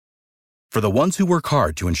For the ones who work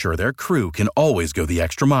hard to ensure their crew can always go the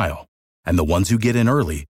extra mile, and the ones who get in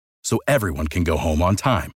early so everyone can go home on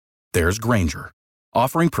time, there's Grainger,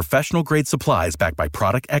 offering professional-grade supplies backed by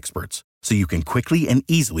product experts so you can quickly and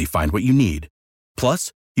easily find what you need.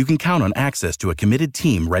 Plus, you can count on access to a committed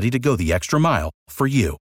team ready to go the extra mile for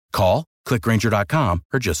you. Call, click Grainger.com,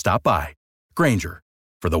 or just stop by. Grainger,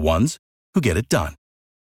 for the ones who get it done.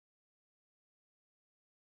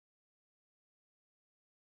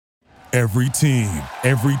 Every team,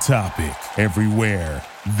 every topic, everywhere.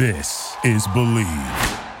 This is Believe.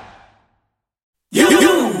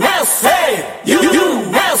 USA!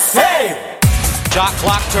 USA! Shot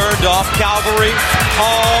clock turned off. Calvary.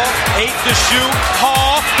 Hall. 8 to shoot.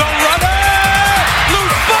 Hall. The runner.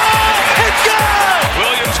 Loose ball. It's good.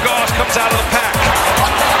 Williams-Goss comes out of the pack.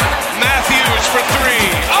 Matthews for 3.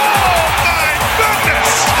 Oh, my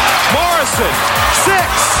goodness. Morrison. 6.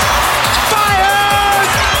 Fires.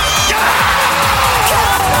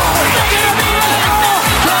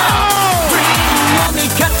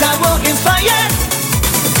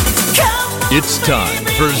 It's time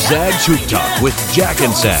for Zags Hoop Talk with Jack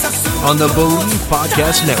and Zach on the Believe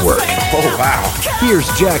Podcast Network. Oh, wow. Here's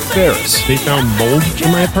Jack Ferris. They found mold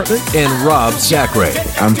in my apartment? And Rob Zachary.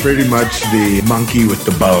 I'm pretty much the monkey with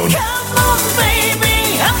the bone.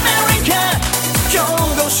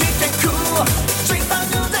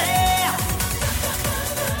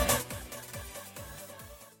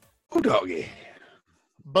 Oh, doggy.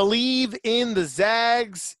 Believe in the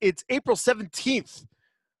Zags. It's April 17th.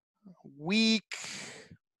 Week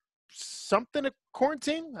something of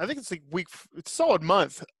quarantine. I think it's like it's a solid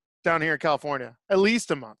month down here in California. At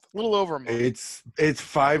least a month, a little over a month. It's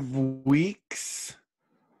 5 weeks.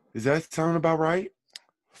 Does that sound about right?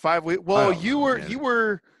 5 weeks. Well, you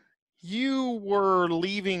were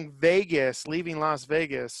leaving Las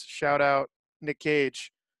Vegas. Shout out Nick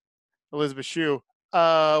Cage, Elizabeth Shue.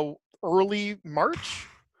 Early March,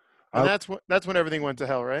 and that's when everything went to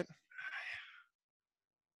hell, right?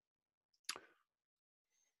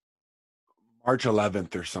 March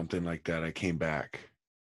 11th or something like that. I came back.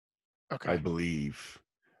 Okay. I believe.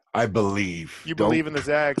 You believe in the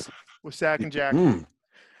Zags with Zach and Jack.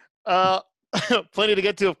 Plenty to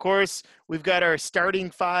get to, of course. We've got our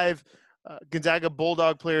starting 5 Gonzaga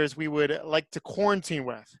Bulldog players we would like to quarantine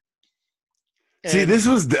with. And see,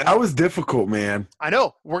 that was difficult, man. I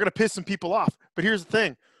know. We're going to piss some people off. But here's the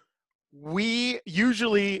thing. We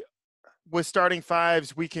usually, with starting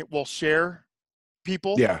 5s, we'll share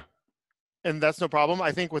people. Yeah. And that's no problem.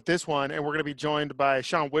 I think with this one, and we're going to be joined by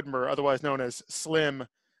Sean Widmer, otherwise known as Slim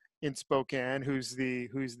in Spokane, who's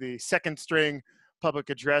the second string public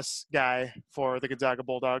address guy for the Gonzaga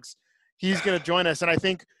Bulldogs. He's going to join us. And I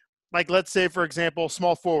think, like, let's say, for example,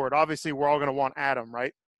 small forward. Obviously, we're all going to want Adam,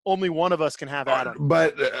 right? Only one of us can have Adam.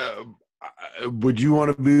 But would you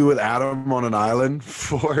want to be with Adam on an island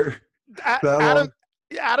for that long?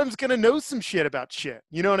 Adam's going to know some shit about shit.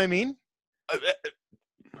 You know what I mean?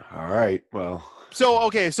 All right. Well. So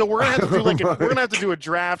we're gonna have to do we're gonna have to do a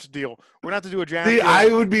draft deal. We're gonna have to do a draft. See, deal. I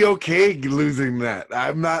would be okay losing that.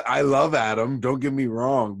 I love Adam. Don't get me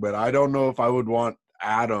wrong, but I don't know if I would want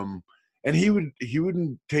Adam, and he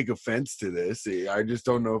wouldn't take offense to this. I just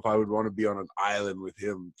don't know if I would want to be on an island with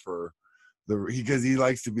him because he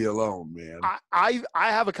likes to be alone, man. I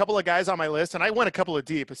have a couple of guys on my list, and I went a couple of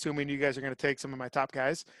deep, assuming you guys are gonna take some of my top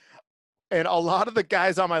guys. And a lot of the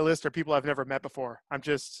guys on my list are people I've never met before. I'm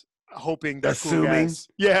just hoping they're cool guys.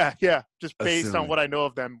 Yeah. Just based on what I know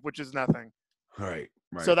of them, which is nothing. Right.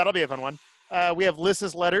 So that'll be a fun one. We have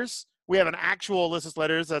Lissa's letters. We have an actual Lissa's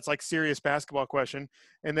letters. That's like serious basketball question.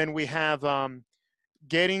 And then we have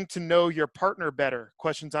getting to know your partner better.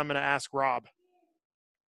 Questions I'm going to ask Rob.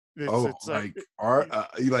 Like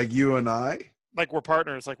you and I? Like we're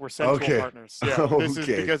partners. Like we're sensual partners. Yeah. This is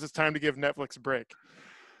because it's time to give Netflix a break.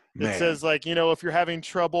 It says, like, if you're having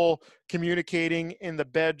trouble communicating in the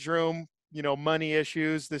bedroom, money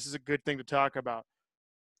issues, this is a good thing to talk about.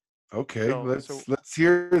 Okay, let's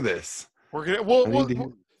hear this. We'll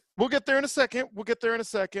get there in a second.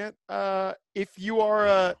 If you are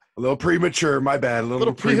a little premature, my bad. A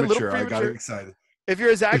little premature. I got excited. If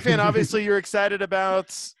you're a Zag fan, obviously you're excited about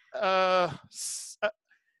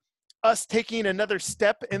us taking another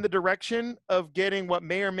step in the direction of getting what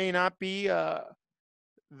may or may not be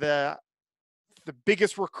the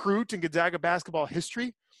biggest recruit in Gonzaga basketball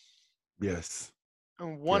history. Yes.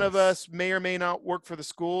 And one of us may or may not work for the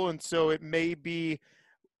school, and so it may be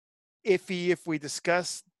iffy if we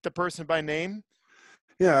discuss the person by name.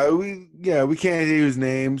 Yeah, we can't use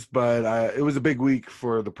names, but it was a big week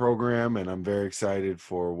for the program, and I'm very excited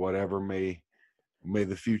for whatever may may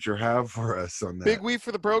the future have for us on that. Big week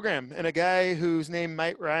for the program, and a guy whose name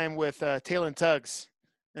might rhyme with Talon Tuggs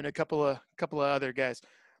and a couple of other guys.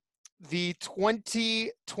 The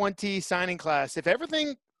 2020 signing class, if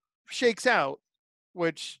everything shakes out,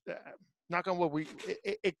 which knock on wood,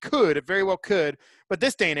 it very well could, but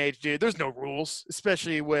this day and age, dude, there's no rules,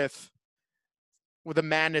 especially with the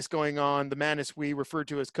madness going on, the madness we refer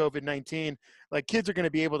to as COVID-19. Like, kids are going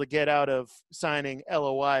to be able to get out of signing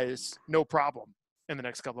LOIs no problem in the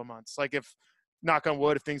next couple of months. Like, if, knock on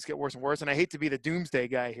wood, if things get worse and worse, and I hate to be the doomsday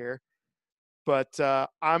guy here, but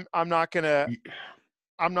I'm not gonna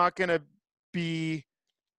be.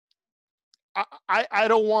 I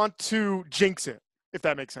don't want to jinx it, if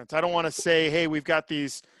that makes sense. I don't want to say, hey, we've got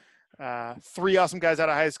these 3 awesome guys out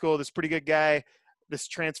of high school, this pretty good guy, this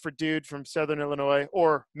transfer dude from Southern Illinois,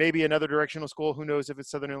 or maybe another directional school. Who knows if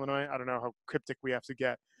it's Southern Illinois? I don't know how cryptic we have to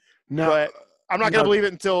get. No, but I'm not going to believe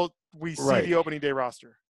it until we see the opening day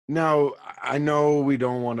roster. Now, I know we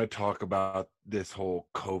don't want to talk about this whole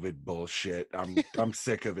COVID bullshit. I'm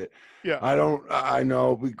sick of it. Yeah. I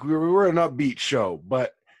know we're an upbeat show,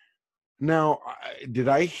 but now, did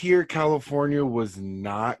I hear California was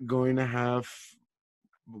not going to have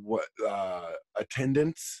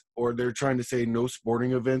attendance, or they're trying to say no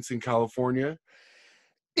sporting events in California?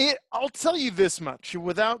 I'll tell you this much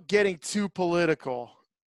without getting too political.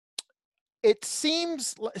 It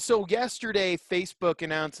seems so. Yesterday, Facebook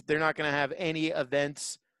announced that they're not going to have any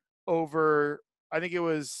events over, I think it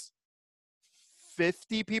was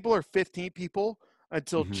 50 people or 15 people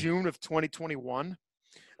until June of 2021.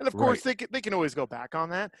 And of course, they can always go back on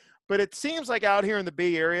that. But it seems like out here in the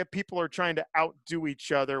Bay Area, people are trying to outdo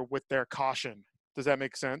each other with their caution. Does that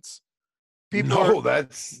make sense?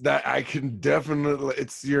 That's I can definitely.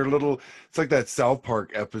 It's like that South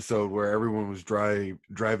Park episode where everyone was driving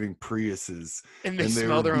Priuses and they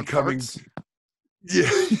smell their own farts. Yeah.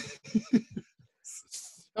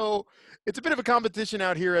 So it's a bit of a competition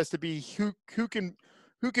out here as to be who can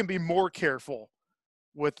be more careful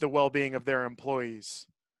with the well-being of their employees.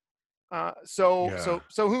 So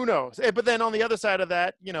who knows? But then on the other side of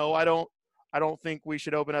that, I don't think we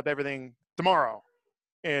should open up everything tomorrow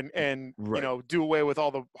and do away with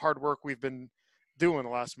all the hard work we've been doing the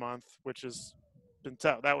last month, which has been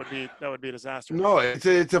tough. That would be a disaster. No, it's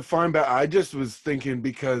a fine bet. I just was thinking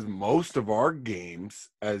because most of our games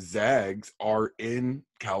as Zags are in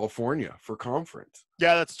California for conference.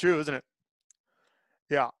 Yeah, that's true, isn't it?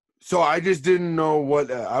 Yeah. So I just didn't know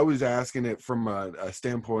what I was asking it from a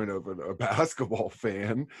standpoint of a basketball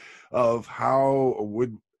fan of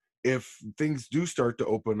if things do start to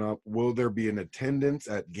open up, will there be an attendance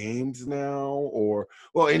at games now? Or,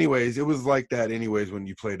 well, anyways, it was like that anyways when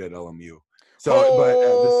you played at LMU. So, I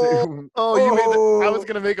was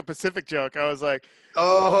going to make a Pacific joke. I was like,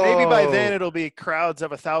 maybe by then it'll be crowds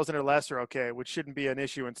of 1,000 or less are okay, which shouldn't be an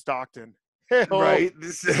issue in Stockton. Right.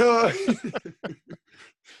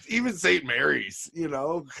 Even St. Mary's,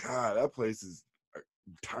 God, that place is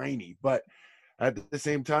tiny. But at the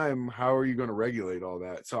same time, how are you going to regulate all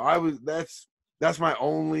that? So that's my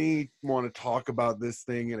only want to talk about this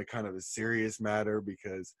thing in a kind of a serious matter,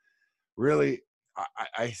 because really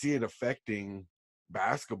I see it affecting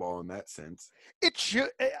basketball in that sense. It should.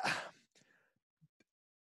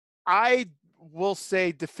 I will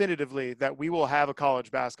say definitively that we will have a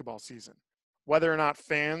college basketball season, whether or not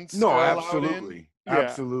fans are absolutely in.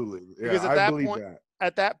 Absolutely. Yeah, because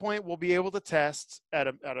at that point we'll be able to test at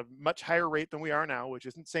a much higher rate than we are now, which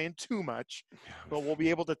isn't saying too much, but we'll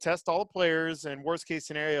be able to test all the players, and worst case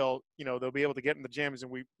scenario, they'll be able to get in the gyms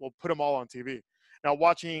and we'll put them all on TV. Now,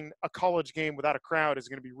 watching a college game without a crowd is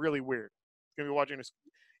going to be really weird. You're going to be watching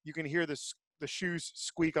you can hear the shoes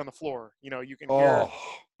squeak on the floor. You can hear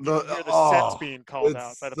the sets being called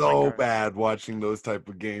out by the point guard. So bad watching those type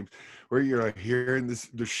of games where you're like hearing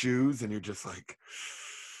the shoes and you're just like,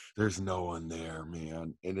 there's no one there,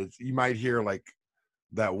 man. And you might hear like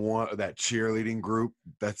that cheerleading group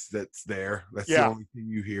that's there. That's the only thing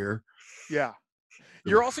you hear. Yeah.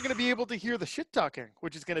 You're also going to be able to hear the shit talking,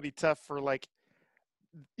 which is going to be tough for like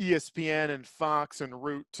ESPN and Fox and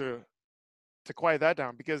Root to quiet that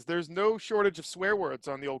down, because there's no shortage of swear words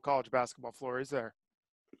on the old college basketball floor, is there?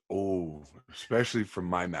 Oh, especially from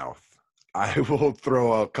my mouth. I will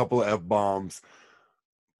throw a couple of F-bombs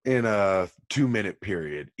in a 2-minute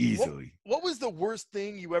period easily. What was the worst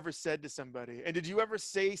thing you ever said to somebody? And did you ever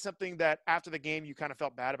say something that after the game you kind of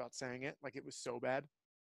felt bad about saying it? Like it was so bad?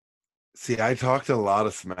 See, I talked a lot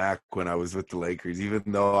of smack when I was with the Lakers, even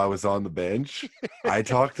though I was on the bench. I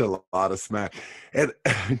talked a lot of smack and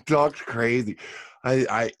talked crazy.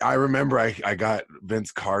 I remember I got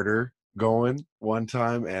Vince Carter going one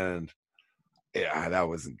time, and Yeah, that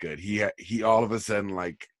wasn't good. He all of a sudden,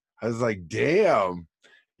 like, I was like, damn,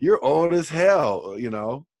 you're old as hell, you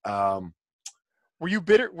know. Were you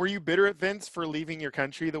bitter at Vince for leaving your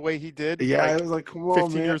country the way he did? Yeah, I like was like, come on,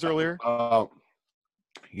 15 man. years earlier.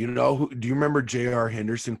 You know, do you remember J.R.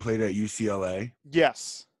 Henderson played at UCLA?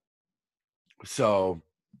 Yes. So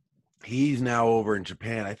he's now over in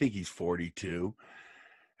Japan. I think he's 42.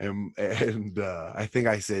 And I think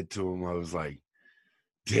I said to him, I was like,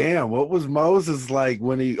 damn, what was Moses like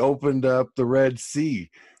when he opened up the Red Sea?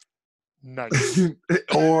 Nice.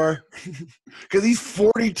 Or because he's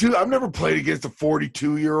 42. I've never played against a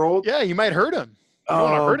 42-year-old. Yeah, you might hurt him. You don't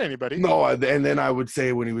want to hurt anybody. No, and then I would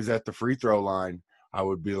say when he was at the free throw line, I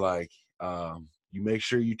would be like, you make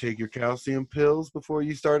sure you take your calcium pills before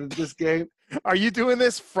you started this game. Are you doing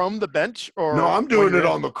this from the bench? Or no, I'm doing it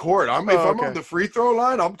on the court. If I'm on the free throw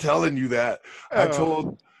line, I'm telling you that. I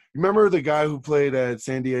told – remember the guy who played at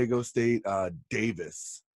San Diego State,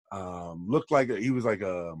 Davis? Looked like he looked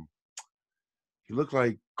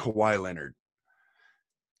like Kawhi Leonard.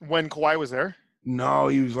 When Kawhi was there? No,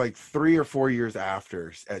 he was like 3 or 4 years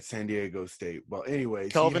after at San Diego State. Well,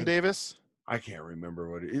 anyways. Kelvin Davis? I can't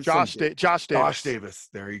remember what it is. Josh Davis. Josh Davis.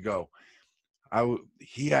 There you go.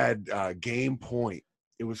 He had game point.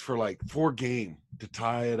 It was for like 4 game to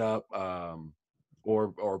tie it up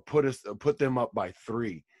or put them up by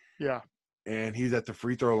 3. Yeah. And he's at the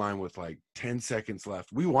free throw line with like 10 seconds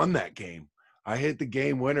left. We won that game. I hit the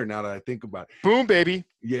game winner now that I think about it. Boom, baby.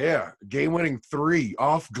 Yeah. Game winning 3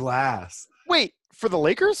 off glass. Wait, for the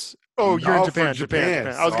Lakers? Oh, you're in Japan. Japan.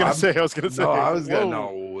 I was going to say.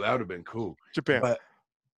 No, that would have been cool. Japan. But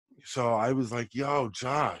so I was like, yo,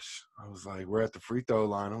 Josh. I was like, we're at the free throw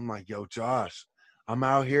line. I'm like, yo, Josh, I'm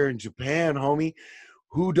out here in Japan, homie.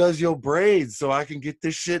 Who does your braids so I can get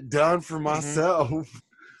this shit done for myself? Mm-hmm.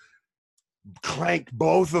 Clank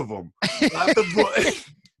both of them.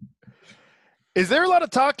 Is there a lot of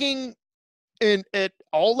talking at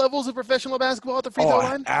all levels of professional basketball at the free throw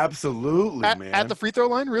line? Absolutely, man. At the free throw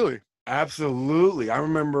line? Really? Absolutely. I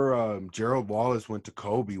remember Gerald Wallace went to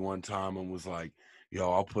Kobe one time and was like,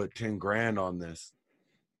 yo, I'll put 10 grand on this.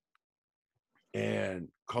 And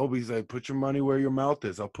Kobe's like, put your money where your mouth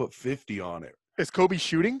is. I'll put 50 on it. Is Kobe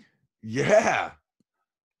shooting? Yeah.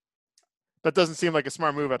 That doesn't seem like a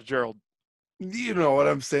smart move out of Gerald. You know what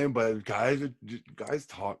I'm saying? But guys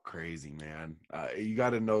talk crazy, man. You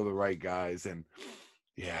got to know the right guys. And,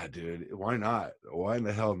 yeah, dude, why not? Why in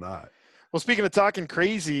the hell not? Well, speaking of talking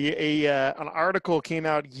crazy, an article came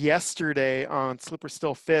out yesterday on Slipper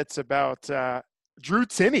Still Fits about Drew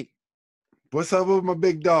Timme. What's up with my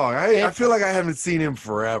big dog? I feel like I haven't seen him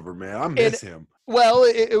forever, man. I miss him. Well,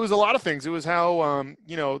 it was a lot of things. It was how,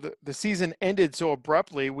 the season ended so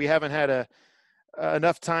abruptly. We haven't had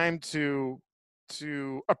enough time to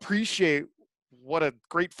appreciate what a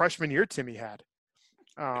great freshman year Timme had,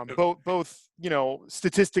 both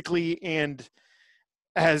statistically and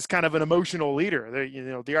as kind of an emotional leader.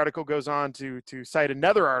 The article goes on to cite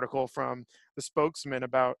another article from the spokesman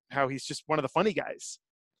about how he's just one of the funny guys.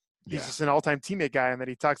 He's just an all-time teammate guy, and that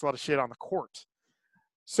he talks a lot of shit on the court.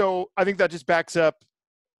 So I think that just backs up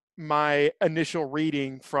my initial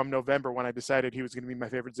reading from November when I decided he was going to be my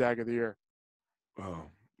favorite Zag of the year. Oh,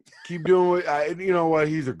 keep doing it. You know what?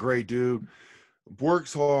 He's a great dude.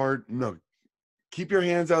 Works hard. No, keep your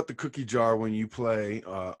hands out the cookie jar when you play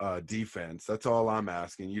defense. That's all I'm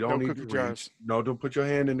asking. You don't need to reach. No, don't put your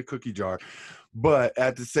hand in the cookie jar. But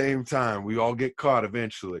at the same time, we all get caught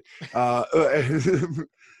eventually.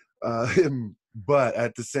 But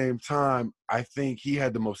at the same time, I think he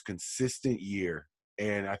had the most consistent year,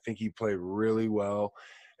 and I think he played really well.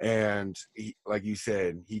 And he, like you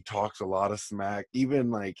said, he talks a lot of smack.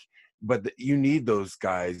 But you need those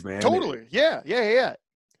guys, man. Totally, yeah.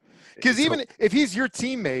 Because even if he's your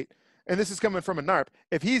teammate, and this is coming from a NARP,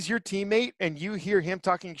 if he's your teammate and you hear him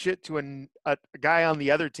talking shit to a guy on the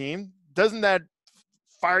other team, doesn't that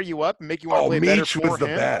fire you up and make you want to play better for him? Meech was the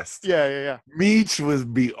best. Yeah.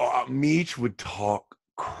 Meech would talk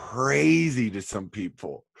crazy to some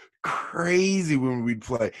people. Crazy when we'd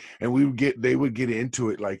play, and they would get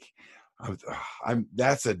into it like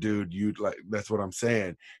that's a dude you'd like. That's what I'm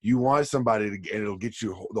saying. You want somebody and it'll get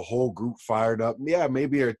you the whole group fired up. Yeah,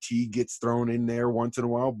 maybe a T gets thrown in there once in a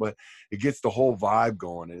while, but it gets the whole vibe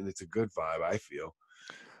going, and it's a good vibe, I feel.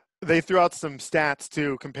 They threw out some stats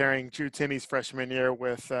too, comparing Drew Timme's freshman year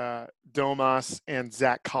with Domas and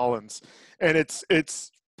Zach Collins, and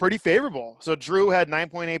it's pretty favorable. So Drew had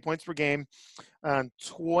 9.8 points per game,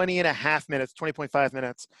 20.5 minutes, 20.5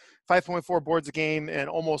 minutes, 5.4 boards a game, and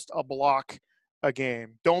almost a block a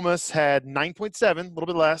game. Domas had 9.7, a little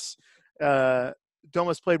bit less,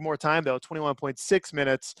 Domas played more time, though, 21.6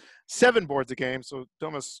 minutes, 7 boards a game. So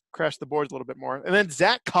Domas crashed the boards a little bit more. And then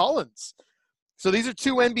Zach Collins. So these are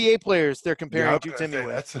 2 NBA players they're comparing Drew Timme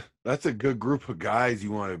with. That's a good group of guys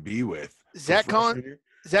you want to be with. Zach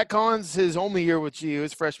Collins, his only year with GU,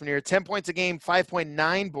 his freshman year, 10 points a game,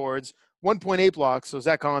 5.9 boards, 1.8 blocks. So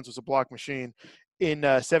Zach Collins was a block machine in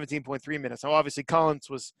 17.3 minutes. Now, obviously, Collins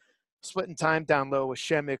was splitting time down low with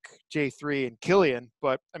Shemek, J3, and Killian.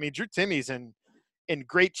 But, I mean, Drew Timme's in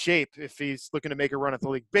great shape if he's looking to make a run at the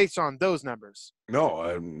league based on those numbers.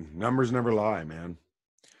 No, numbers never lie, man.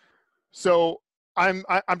 So I'm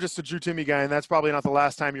just a Drew Timme guy, and that's probably not the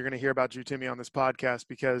last time you're going to hear about Drew Timme on this podcast,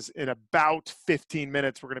 because in about 15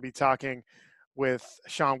 minutes we're going to be talking with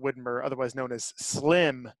Sean Widmer, otherwise known as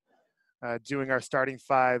Slim, doing our starting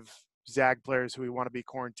 5 Zag players who we want to be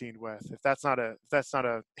quarantined with. If that's not a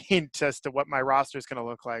hint as to what my roster is going to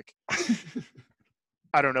look like,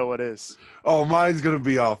 I don't know what is. Oh, mine's going to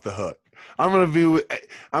be off the hook. I'm going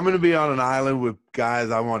to be on an island with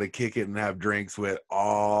guys I want to kick it and have drinks with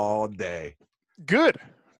all day. Good.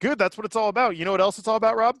 That's what it's all about. You know what else it's all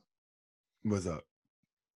about, Rob? What's up?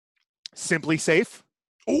 Simply Safe.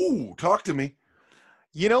 Oh, talk to me.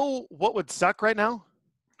 You know what would suck right now?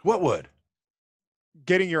 What would?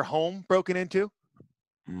 Getting your home broken into.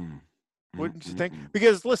 Wouldn't you think?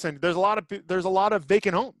 Because listen, there's a lot of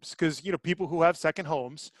vacant homes, because people who have second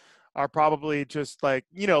homes are probably just like,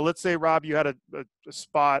 let's say, Rob, you had a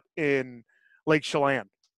spot in Lake Chelan.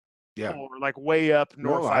 Yeah. Or like way up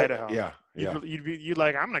North Idaho. Yeah. You'd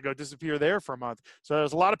like, I'm gonna go disappear there for a month. So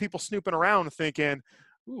there's a lot of people snooping around thinking,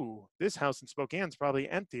 ooh, this house in Spokane's probably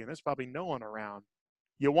empty and there's probably no one around.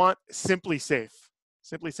 You want Simply Safe.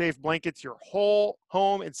 Simply Safe blankets your whole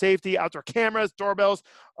home in safety. Outdoor cameras, doorbells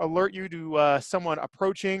alert you to someone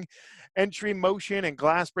approaching. Entry motion and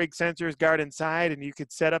glass break sensors guard inside, and you could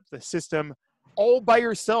set up the system all by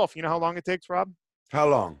yourself. You know how long it takes, Rob? How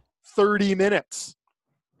long? 30 minutes.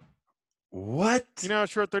 What? You know how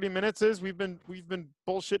short 30 minutes is? We've been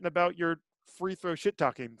bullshitting about your free throw shit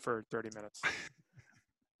talking for 30 minutes.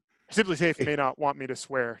 Simply Safe may not want me to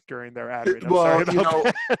swear during their ad read. I'm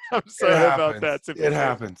sorry about that. It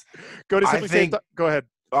happens. Go to Simply Safe. Go ahead.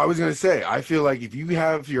 I was going to say, I feel like if you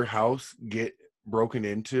have your house get broken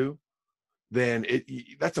into, then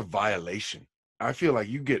that's a violation. I feel like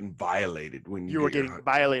you getting violated when you are getting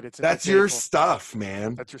violated. That's your stuff,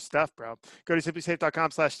 man. That's your stuff, bro. Go to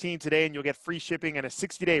simplysafe.com/team today, and you'll get free shipping and a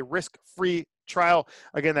 60-day risk-free trial.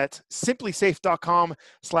 Again, that's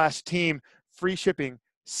simplysafe.com/team. Free shipping,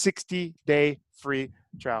 60-day free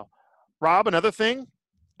trial. Rob, another thing,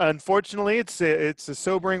 unfortunately, it's a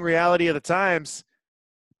sobering reality of the times.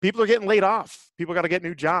 People are getting laid off. People got to get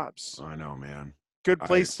new jobs. I know, man. Good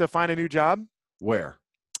place to find a new job? Where?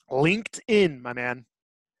 LinkedIn, my man.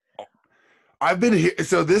 I've been here.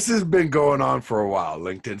 So this has been going on for a while,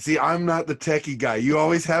 LinkedIn. See, I'm not the techie guy. You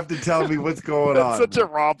always have to tell me what's going on. Such a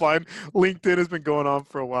Rob line. LinkedIn has been going on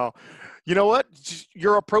for a while. You know what?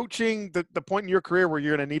 You're approaching the point in your career where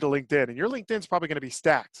you're going to need a LinkedIn, and your LinkedIn's probably going to be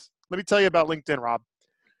stacked. Let me tell you about LinkedIn, Rob.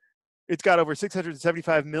 It's got over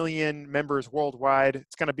 675 million members worldwide.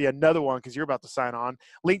 It's going to be another one because you're about to sign on.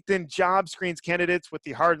 LinkedIn job screens candidates with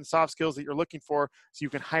the hard and soft skills that you're looking for so you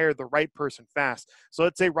can hire the right person fast. So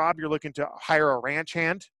let's say, Rob, you're looking to hire a ranch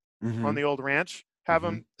hand on the old ranch. Have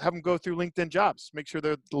them go through LinkedIn jobs. Make sure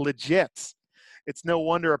they're legit. It's no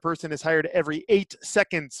wonder a person is hired every 8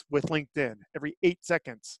 seconds with LinkedIn. Every 8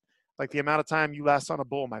 seconds. Like the amount of time you last on a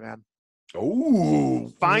bull, my man.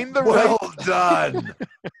 Oh, well done.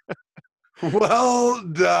 Well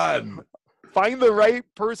done. Find the right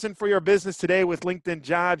person for your business today with LinkedIn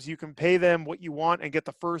Jobs. You can pay them what you want and get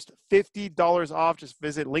the first $50 off. Just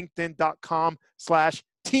visit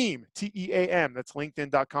linkedin.com/team, TEAM. That's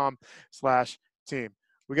linkedin.com/team.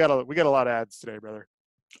 We got a lot of ads today, brother.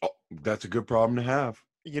 Oh, that's a good problem to have.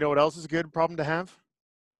 You know what else is a good problem to have?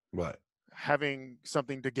 What? Having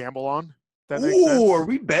something to gamble on. That makes sense. Are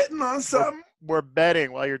we betting on something? We're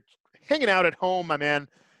betting while you're hanging out at home, my man.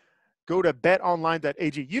 Go to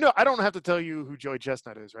betonline.ag. You know, I don't have to tell you who Joey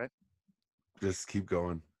Chestnut is, right? Just keep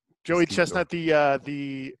going. Joey Chestnut,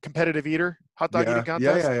 the competitive eater, hot dog eating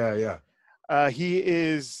contest. Yeah. He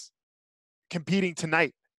is competing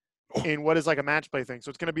tonight in what is like a match play thing. So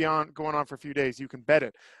it's going to be going on for a few days. You can bet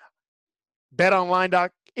it.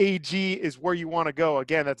 Betonline.ag is where you want to go.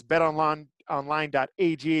 Again, that's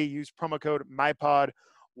betonline.ag. Use promo code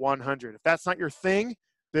MyPod100. If that's not your thing,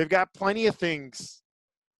 they've got plenty of things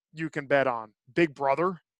you can bet on. Big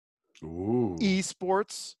Brother,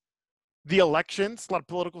 esports, the elections, a lot of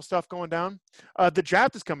political stuff going down. The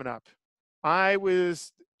draft is coming up. I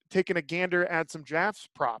was taking a gander at some draft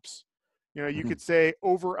props. You know, you could say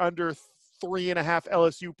over under 3.5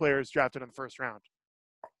 LSU players drafted in the first round.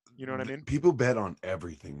 You know what I mean? People bet on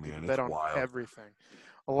everything, man. People It's bet on wild. everything.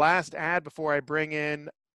 Last ad before I bring in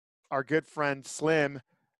our good friend Slim,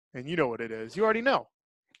 and you know what it is. You already know.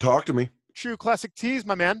 Talk to me. True Classic Tees,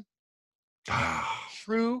 my man.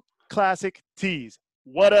 True Classic Tees.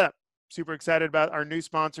 What up? Super excited about our new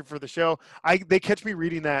sponsor for the show. They catch me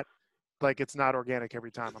reading that like it's not organic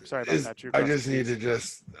every time. I'm sorry about that. True I Classic just need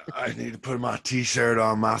Tees. I need to put my T-shirt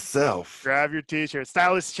on myself. Grab your T-shirt.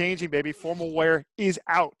 Style is changing, baby. Formal wear is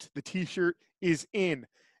out. The T-shirt is in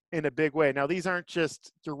a big way. Now, these aren't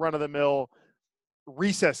just your run-of-the-mill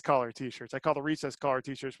recess collar T-shirts. I call the recess collar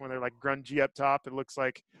T-shirts when they're like grungy up top. It looks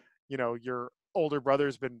like, you know, your older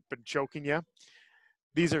brother's been choking you.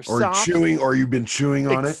 These are soft. Or you've been chewing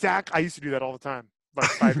on it. I used to do that all the time.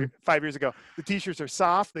 Like 5 years ago. The T-shirts are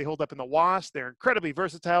soft. They hold up in the wash. They're incredibly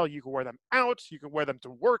versatile. You can wear them out. You can wear them to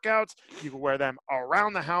workouts. You can wear them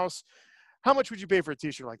around the house. How much would you pay for a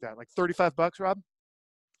T-shirt like that? Like $35, Rob?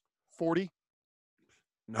 40?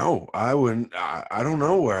 No, I wouldn't. I don't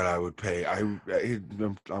know where I would pay. I'm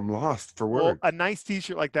lost for words. Well, a nice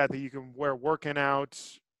T-shirt like that you can wear working out,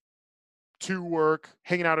 to work,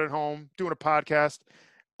 hanging out at home, doing a podcast,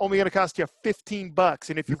 only going to cost you $15.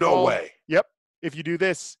 And if you No way. Yep. If you do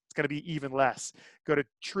this, it's going to be even less. Go to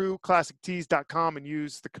trueclassictees.com and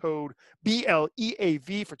use the code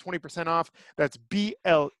BLEAV for 20% off. That's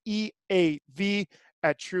BLEAV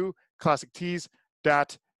at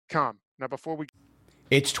trueclassictees.com. Now, before we...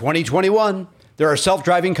 It's 2021. There are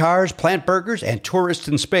self-driving cars, plant burgers, and tourists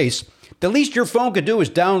in space. The least your phone could do is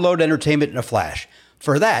download entertainment in a flash.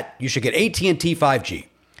 For that, you should get AT&T 5G.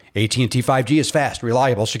 AT&T 5G is fast,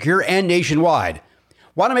 reliable, secure, and nationwide.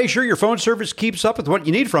 Want to make sure your phone service keeps up with what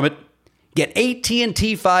you need from it? Get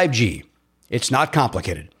AT&T 5G. It's not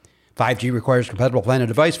complicated. 5G requires compatible plan and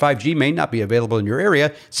device. 5G may not be available in your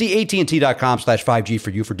area. See AT&T.com/5G for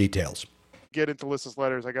you for details. Get into Lissa's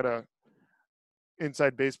letters. I got to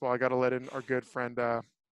inside baseball. I got to let in our good friend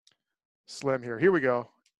Slim here. Here we go.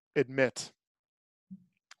 Admit.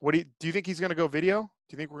 Do you think he's going to go video?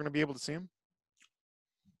 Do you think we're going to be able to see him?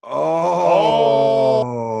 Oh,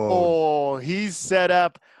 he's set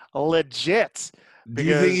up legit. Do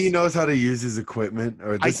you think he knows how to use his equipment?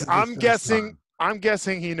 Or I'm guessing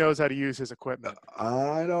he knows how to use his equipment.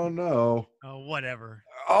 I don't know. Oh, whatever.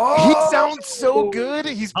 Oh, he sounds so good.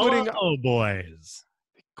 He's putting. Oh, boys.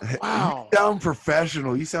 Wow. You sound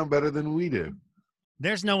professional. You sound better than we do.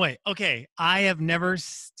 There's no way. Okay, I have never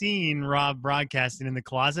seen Rob broadcasting in the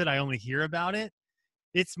closet. I only hear about it.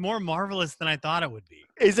 It's more marvelous than I thought it would be.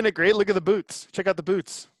 Isn't it great? Look at the boots. Check out the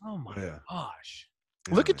boots. Oh my gosh.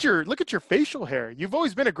 Yeah, look at your facial hair. You've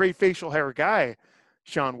always been a great facial hair guy,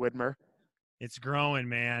 Sean Widmer. It's growing,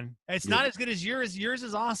 man. It's not as good as yours. Yours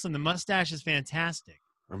is awesome. The mustache is fantastic.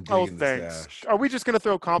 I'm digging thanks. the stash. Are we just going to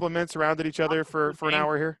throw compliments around at each other for an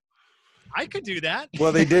hour here? I could do that.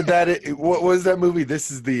 Well, they did that. What was that movie?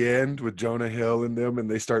 This Is the End with Jonah Hill and them, and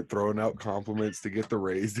they start throwing out compliments to get the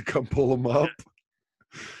Rays to come pull them up.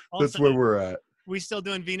 That's where we're at. We still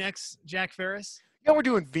doing V-necks, Jack Ferris? Yeah, we're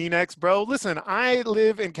doing V-necks, bro. Listen, I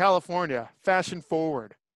live in California. Fashion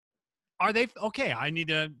forward. Are they okay? I need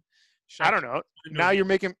to. I don't know. Now you're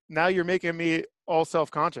making me all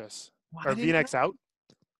self-conscious. Are V-necks out?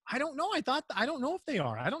 I don't know. I don't know if they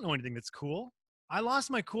are. I don't know anything that's cool. I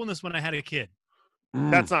lost my coolness when I had a kid.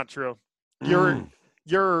 That's not true.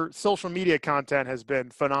 Your social media content has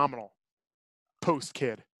been phenomenal.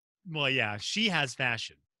 Post-kid. Well, yeah, she has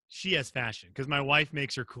fashion. She has fashion because my wife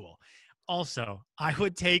makes her cool. Also, I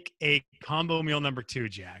would take a combo meal number 2,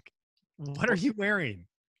 Jack. What are you wearing?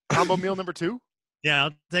 Combo meal number 2? Yeah,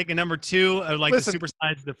 I'll take a number 2. I would like to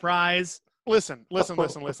supersize the fries. Listen. My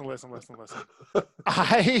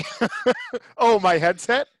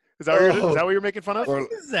headset? Is that what you're making fun of?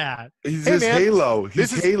 What is that? He's Halo.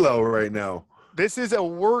 He's Halo right now. This is a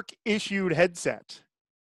work-issued headset.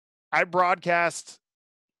 I broadcast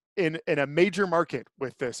in a major market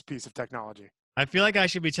with this piece of technology. I feel like I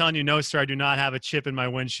should be telling you, no, sir, I do not have a chip in my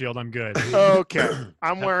windshield. I'm good. Okay.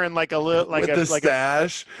 I'm wearing with the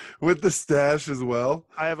stash as well.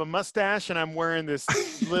 I have a mustache and I'm wearing this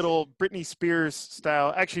little Britney Spears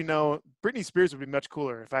style. Actually, no, Britney Spears would be much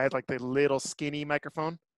cooler if I had like the little skinny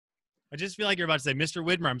microphone. I just feel like you're about to say, Mr.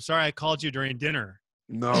 Widmer, I'm sorry I called you during dinner.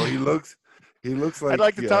 No, he looks like. I'd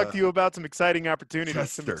like to talk to you about some exciting opportunities,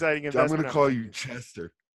 Chester. some exciting investment. I'm going to call you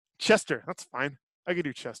Chester. Chester, that's fine. I could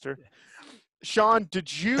do Chester. Sean,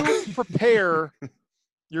 did you prepare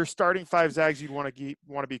your starting 5 Zags you'd want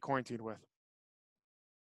to be quarantined with?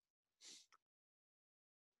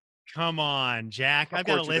 Come on, Jack. I've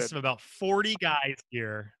got a list of about 40 guys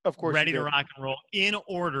here ready to rock and roll in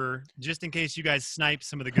order, just in case you guys snipe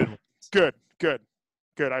some of the good ones. Good.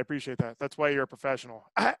 I appreciate that. That's why you're a professional.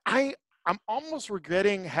 I'm almost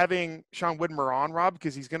regretting having Sean Widmer on, Rob,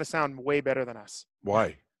 because he's going to sound way better than us.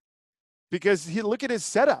 Why? Because look at his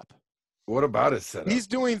setup. What about his setup? He's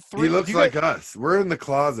doing 3. He looks like us. We're in the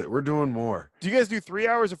closet. We're doing more. Do you guys do 3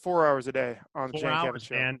 hours or 4 hours a day on the Jay and Kevin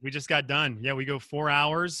show? Man. We just got done. Yeah, we go 4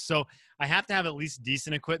 hours. So I have to have at least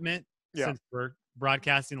decent equipment since we're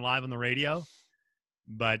broadcasting live on the radio.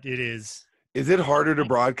 But it is. Is it harder to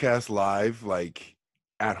broadcast live, like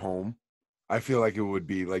at home? I feel like it would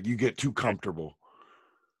be. Like you get too comfortable.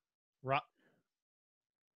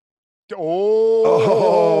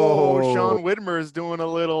 Oh, Sean Widmer is doing a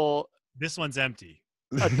little. This one's empty.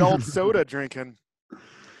 Adult soda drinking.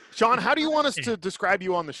 Sean, how do you want us to describe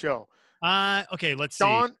you on the show? Okay, let's see.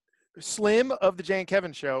 Sean, Slim of the Jay and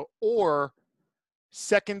Kevin show, or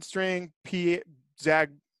second string Zag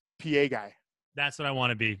PA guy? That's what I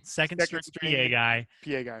want to be. Second string PA guy.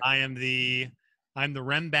 PA guy. I'm the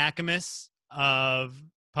Rem Baccamus of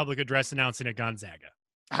public address announcing at Gonzaga.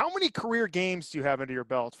 How many career games do you have under your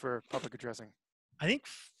belt for public addressing? I think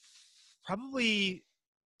probably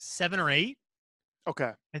 7 or 8.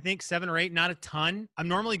 Okay. I think 7 or 8, not a ton. I'm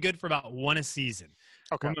normally good for about 1 a season.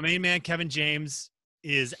 Okay. When my main man, Kevin James,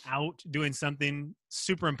 is out doing something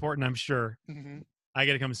super important, I'm sure, I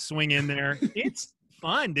got to come swing in there. It's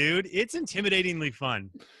fun, dude. It's intimidatingly fun.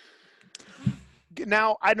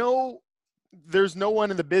 Now, I know there's no one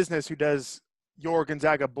in the business who does your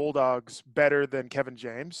Gonzaga Bulldogs better than Kevin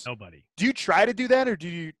James. Nobody. Do you try to do that, or do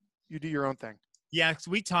you do your own thing? Yeah, because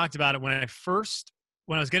we talked about it when I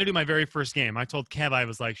was going to do my very first game. I told Kev, I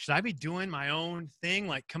was like, should I be doing my own thing,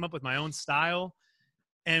 like come up with my own style?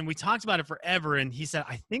 And we talked about it forever, and he said,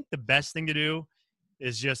 I think the best thing to do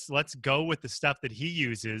is just let's go with the stuff that he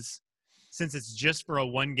uses, since it's just for a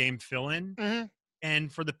 1-game fill-in. Mm-hmm.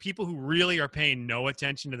 And for the people who really are paying no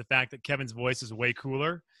attention to the fact that Kevin's voice is way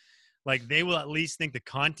cooler, like they will at least think the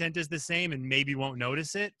content is the same and maybe won't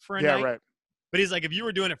notice it for a night. Yeah, right. But he's like, if you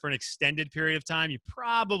were doing it for an extended period of time, you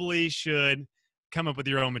probably should come up with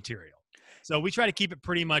your own material. So we try to keep it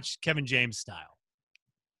pretty much Kevin James style.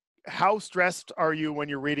 How stressed are you when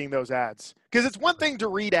you're reading those ads? Because it's one thing to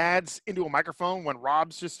read ads into a microphone when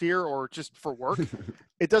Rob's just here or just for work.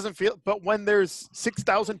 It doesn't feel – but when there's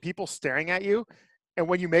 6,000 people staring at you and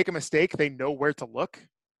when you make a mistake, they know where to look.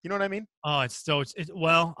 You know what I mean? Oh,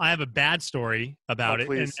 well, I have a bad story about it.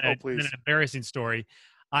 Please. And an embarrassing story.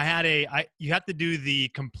 You have to do the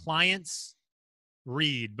compliance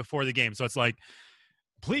read before the game. So it's like,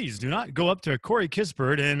 please do not go up to Corey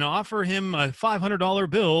Kispert and offer him a $500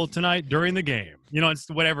 bill tonight during the game. You know, it's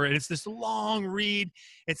whatever. It's this long read.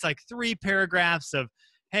 It's like 3 paragraphs of,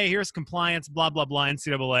 hey, here's compliance, blah, blah, blah,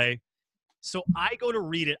 NCAA. So I go to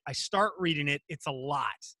read it. I start reading it. It's a lot.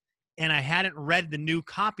 And I hadn't read the new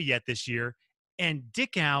copy yet this year. And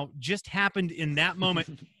Dickow just happened in that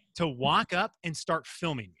moment to walk up and start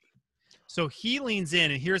filming me. So he leans in,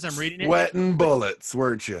 and here's I'm reading it. Sweating bullets,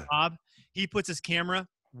 weren't you? Bob, he puts his camera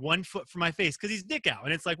 1 foot from my face because he's Dickow.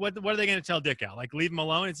 And it's like, what are they going to tell Dickow? Like, leave him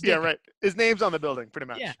alone? It's Dickow. Yeah, right. His name's on the building, pretty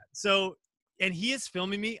much. Yeah. So, and he is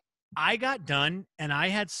filming me. I got done, and I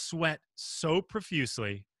had sweat so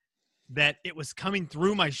profusely that it was coming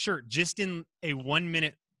through my shirt just in a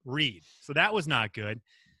 1-minute read. So that was not good.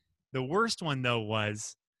 The worst one, though,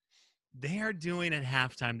 was they are doing at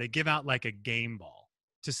halftime, they give out like a game ball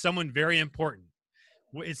to someone very important.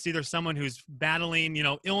 It's either someone who's battling,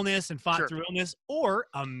 illness and fought through illness, or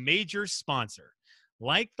a major sponsor,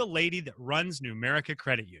 like the lady that runs Numerica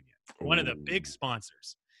Credit Union, one of the big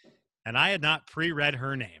sponsors. And I had not pre-read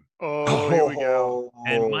her name. Oh, here we go.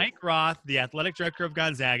 And Mike Roth, the athletic director of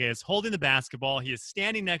Gonzaga, is holding the basketball. He is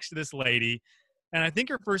standing next to this lady, and I think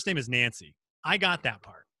her first name is Nancy. I got that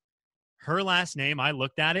part. Her last name, I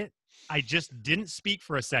looked at it. I just didn't speak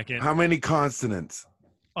for a second. How many consonants?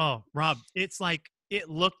 Oh, Rob, it's like it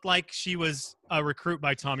looked like she was a recruit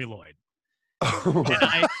by Tommy Lloyd. Oh.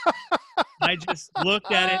 And I just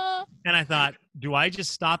looked at it, and I thought, do I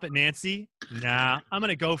just stop at Nancy? Nah, I'm going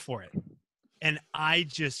to go for it. And I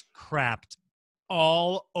just crapped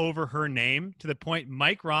all over her name to the point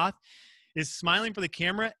Mike Roth is smiling for the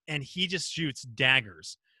camera, and he just shoots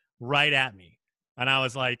daggers right at me. And I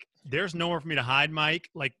was like, there's nowhere for me to hide, Mike.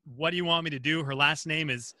 Like, what do you want me to do? Her last name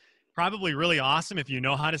is probably really awesome if you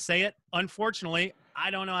know how to say it. Unfortunately,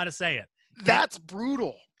 I don't know how to say it. That's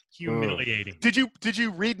brutal. Humiliating. Did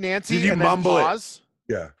you read Nancy? Did you and mumble then pause?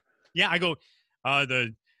 it? Yeah. Yeah, I go,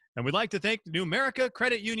 and we'd like to thank the Numerica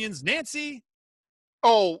Credit Union's Nancy.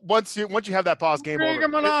 Oh, once you have that pause, game Bring over.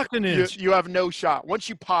 him an octonage. You have no shot. Once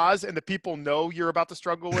you pause and the people know you're about to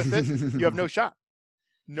struggle with it, you have no shot.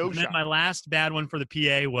 No And shot. then my last bad one for the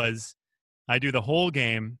PA was I do the whole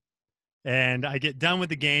game, and I get done with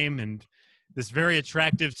the game, and this very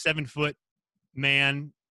attractive 7-foot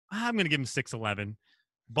man, I'm going to give him 6'11",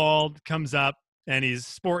 bald, comes up, and he's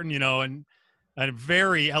sporting, and a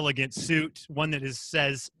very elegant suit, one that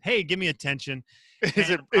says, "Hey, give me attention." Is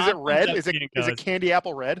it red? Is it candy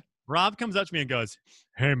apple red? Rob comes up to me and goes,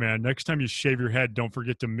 "Hey man, next time you shave your head, don't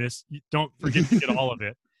forget to get all of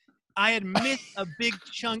it." I had missed a big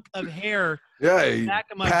chunk of hair. Yeah, back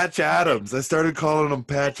of my Patch head. Adams. I started calling him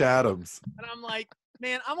Patch Adams. And I'm like,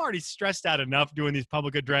 man, I'm already stressed out enough doing these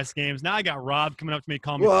public address games. Now I got Rob coming up to me,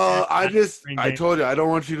 calling me. Well, Patch I told you, I don't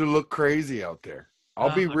want you to look crazy out there.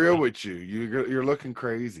 I'll be real okay. with you. You're looking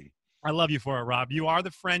crazy. I love you for it, Rob. You are the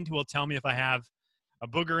friend who will tell me if I have a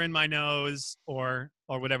booger in my nose or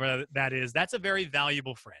whatever that is. That's a very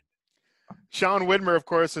valuable friend. Sean Widmer, of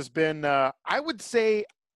course, has been, I would say,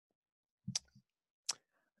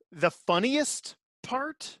 the funniest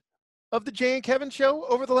part of the Jay and Kevin show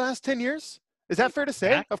over the last 10 years. Is that fair to say?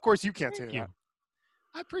 Jack, of course, you can't say Thank you. that.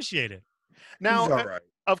 I appreciate it. Now, He's all right.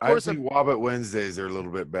 of course, I think Wobbit Wednesdays are a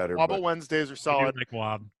little bit better. Wobble but Wednesdays are I do solid. like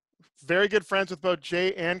Wob. Very good friends with both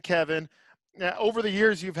Jay and Kevin. Now, over the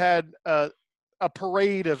years, you've had a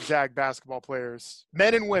parade of Zag basketball players,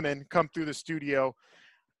 men and women, come through the studio.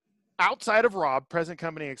 Outside of Rob, present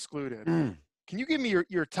company excluded. Can you give me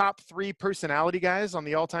your top 3 personality guys on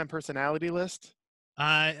the all-time personality list?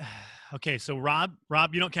 Okay, so Rob,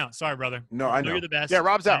 you don't count. Sorry, brother. No, I know. You're the best. Yeah,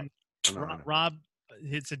 Rob's out. I know. Rob,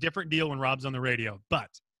 it's a different deal when Rob's on the radio. But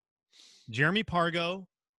Jeremy Pargo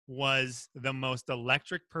was the most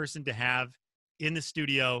electric person to have in the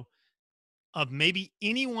studio of maybe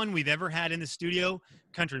anyone we've ever had in the studio.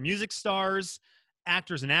 Country music stars,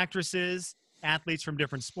 actors and actresses, athletes from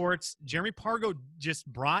different sports. Jeremy Pargo just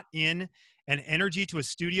brought in an energy to a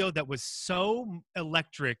studio that was so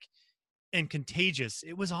electric and contagious.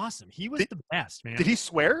 It was awesome. He was the best, man. Did he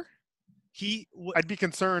swear? I'd be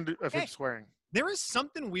concerned of him swearing. There is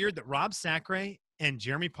something weird that Rob Sacre and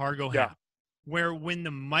Jeremy Pargo have, where when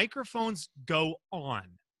the microphones go on,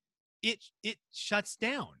 it shuts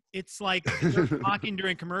down. It's like they're talking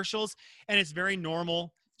during commercials, and it's very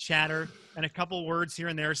normal chatter, and a couple words here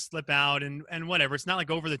and there slip out, and whatever. It's not like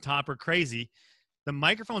over the top or crazy. The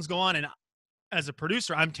microphones go on, and as a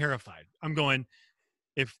producer, I'm terrified. I'm going,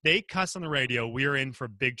 if they cuss on the radio, we're in for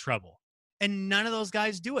big trouble. And none of those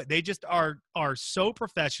guys do it. They just are so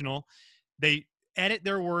professional. They edit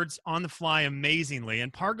their words on the fly amazingly.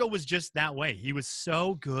 And Pargo was just that way. He was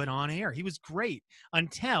so good on air. He was great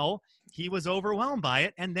until he was overwhelmed by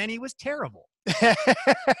it, and then he was terrible.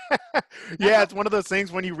 Yeah, it's one of those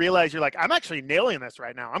things when you realize you're like, I'm actually nailing this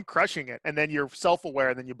right now. I'm crushing it. And then you're self-aware,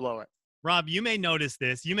 and then you blow it. Rob, you may notice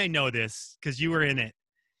this. You may know this because you were in it.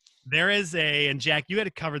 There is and Jack, you had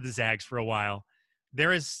to cover the Zags for a while.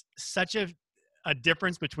 There is such a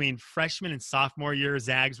difference between freshman and sophomore year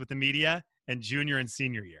Zags with the media and junior and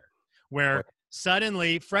senior year, where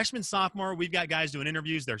suddenly freshman, sophomore, we've got guys doing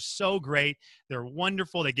interviews. They're so great. They're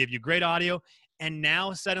wonderful. They give you great audio. And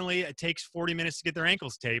now suddenly it takes 40 minutes to get their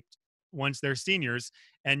ankles taped once they're seniors,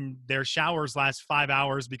 and their showers last 5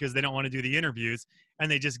 hours because they don't want to do the interviews,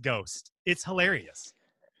 and they just ghost. It's hilarious.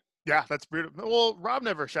 Yeah, that's brutal. Well, Rob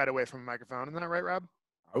never shied away from a microphone. Isn't that right, Rob?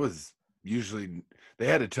 I was usually – they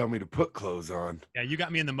had to tell me to put clothes on. Yeah, you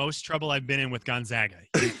got me in the most trouble I've been in with Gonzaga.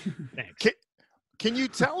 Thanks. Can you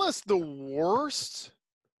tell us the worst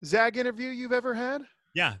Zag interview you've ever had?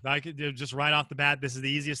 Yeah, I could just right off the bat, this is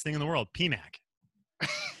the easiest thing in the world. PMAC.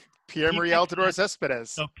 Pierre-Marie Altidore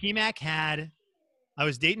Cespedes. So PMAC I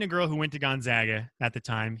was dating a girl who went to Gonzaga at the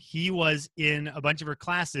time. He was in a bunch of her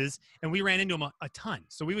classes, and we ran into him a ton.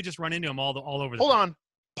 So we would just run into him all over the Hold on.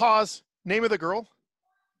 Pause. Name of the girl?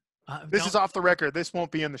 This no. is off the record. This won't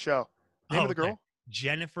be in the show. Name of the girl? Okay.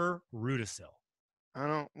 Jennifer Rudisil. I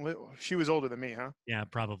don't. She was older than me, huh? Yeah,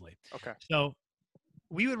 probably. Okay. So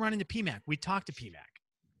we would run into PMAC. We talked to PMAC.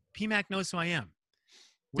 PMAC knows who I am.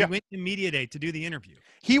 We went to Media Day to do the interview.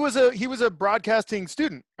 He was a broadcasting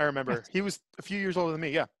student, I remember. Yes. He was a few years older than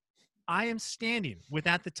me, yeah. I am standing with,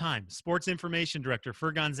 at the time, sports information director for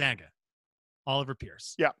Gonzaga, Oliver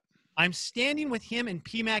Pierce. Yeah. I'm standing with him, and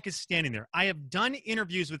PMAC is standing there. I have done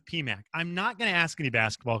interviews with PMAC. I'm not going to ask any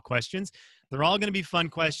basketball questions. They're all going to be fun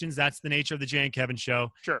questions. That's the nature of the Jay and Kevin show.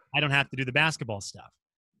 Sure. I don't have to do the basketball stuff.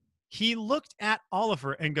 He looked at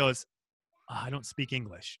Oliver and goes, I don't speak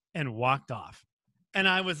English, and walked off. And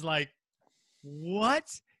I was like, what?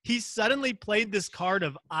 He suddenly played this card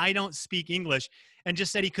of I don't speak English and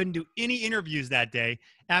just said he couldn't do any interviews that day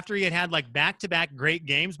after he had like back-to-back great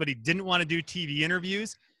games, but he didn't want to do TV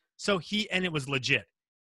interviews. So and it was legit.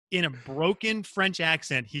 In a broken French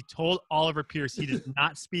accent, he told Oliver Pierce he does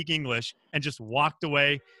not speak English and just walked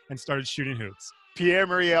away and started shooting hoops.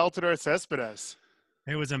 Pierre-Marie Altidore Cespedes.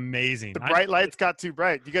 It was amazing. The bright lights got too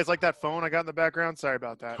bright. You guys like that phone I got in the background? Sorry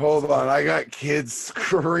about that. Hold on. I got kids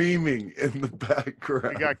screaming in the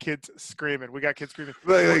background. We got kids screaming.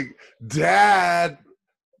 Like, Dad,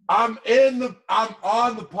 I'm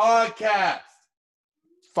on the podcast.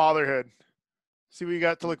 Fatherhood. See what you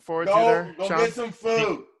got to look forward to there, Go Sean? get some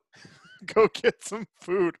food. Go get some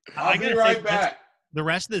food. I'll be right back. The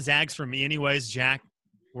rest of the Zags for me anyways, Jack,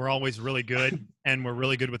 were always really good, and we're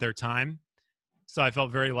really good with their time. So I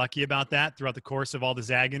felt very lucky about that throughout the course of all the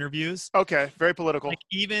Zag interviews. Okay, very political. Like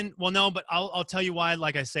but I'll tell you why,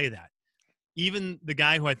 like I say that. Even the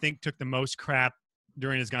guy who I think took the most crap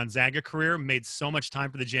during his Gonzaga career made so much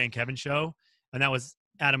time for the Jay and Kevin show, and that was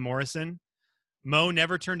Adam Morrison. Mo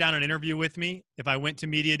never turned down an interview with me. If I went to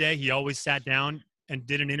media day, he always sat down and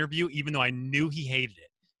did an interview, even though I knew he hated it.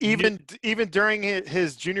 Even during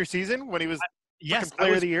his junior season when he was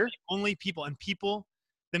player of the year? Only people,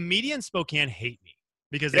 the media in Spokane hate me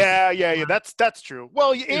because that's true.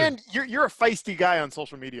 Well, and you're a feisty guy on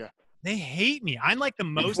social media. They hate me. I'm like the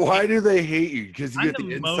most. Why do they hate you? Because you get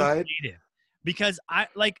the inside. Because I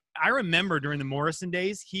remember during the Morrison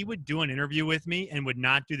days, he would do an interview with me and would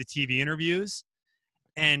not do the TV interviews,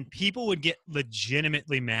 and people would get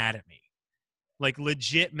legitimately mad at me, like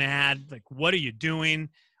legit mad. Like, what are you doing?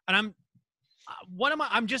 And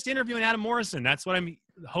I'm just interviewing Adam Morrison. That's what I'm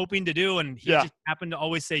hoping to do. And he just happened to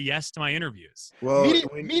always say yes to my interviews. Well,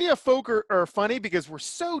 media folk are funny because we're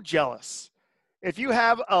so jealous. If you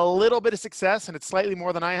have a little bit of success and it's slightly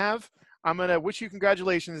more than I have, I'm going to wish you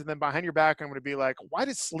congratulations. And then behind your back, I'm going to be like, why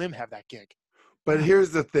does Slim have that gig? But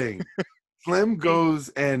here's the thing. Slim goes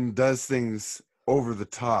and does things over the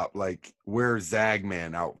top, like wears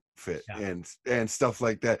Zagman outfit and stuff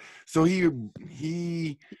like that. So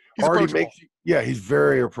he already makes he's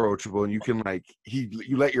very approachable, and you can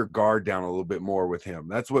you let your guard down a little bit more with him.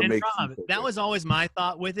 That's what makes Rob, that was always my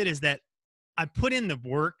thought with it, is that I put in the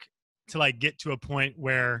work to get to a point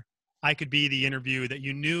where I could be the interview that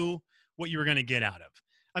you knew what you were going to get out of.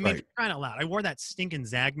 I mean, crying out loud, I wore that stinking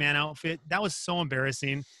Zagman outfit. That was so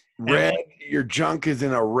embarrassing. Red, your junk is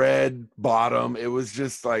in a red bottom. It was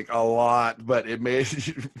just a lot, but it made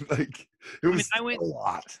you a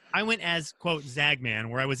lot. I went as, quote, Zagman,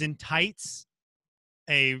 where I was in tights,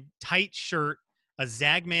 a tight shirt, a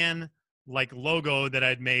Zagman logo that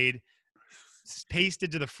I'd made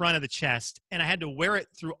pasted to the front of the chest, and I had to wear it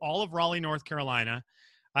through all of Raleigh, North Carolina.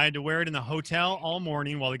 I had to wear it in the hotel all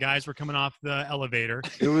morning while the guys were coming off the elevator.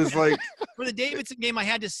 It was for the Davidson game, I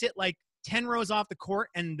had to sit 10 rows off the court,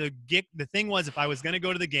 and the thing was, if I was going to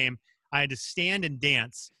go to the game, I had to stand and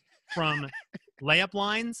dance from layup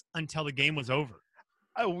lines until the game was over.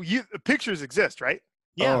 Oh, pictures exist, right?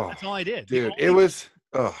 Yeah, that's all I did. Dude, it was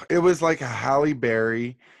like a Halle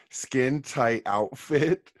Berry skin tight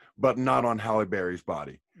outfit, but not on Halle Berry's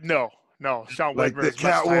body. No, Sean Whitmer the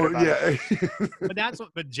Catwoman.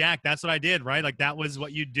 But Jack, that's what I did, right? That was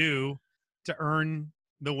what you do to earn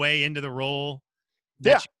the way into the role.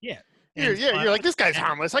 Yeah. You're like, this guy's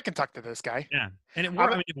harmless. I can talk to this guy. Yeah, and it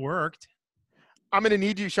worked. It worked. I'm going to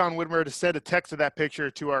need you, Sean Whitmer, to send a text of that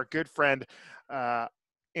picture to our good friend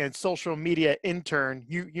and social media intern.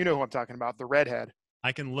 You know who I'm talking about, the redhead.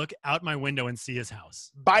 I can look out my window and see his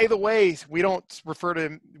house. By the way, we don't refer to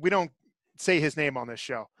him. We don't say his name on this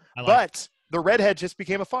show. But the redhead just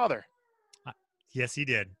became a father. Yes, he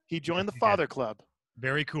did. He joined the father club.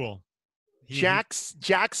 Very cool.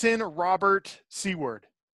 Jackson Robert Seward.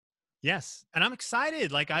 Yes, and I'm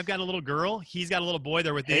excited. I've got a little girl. He's got a little boy.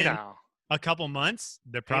 They're within a couple months.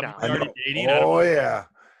 They're probably already dating. Oh, yeah.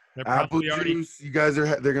 They're apple juice. You guys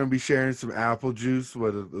they're going to be sharing some apple juice.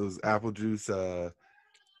 What are those apple juice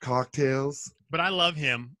cocktails? But I love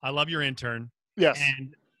him. I love your intern. Yes.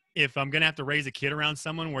 And if I'm going to have to raise a kid around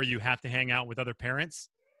someone where you have to hang out with other parents,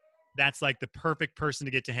 that's the perfect person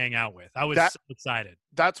to get to hang out with. I was so excited.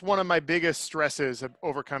 That's one of my biggest stresses of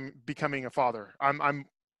becoming a father. I'm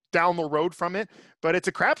down the road from it, but it's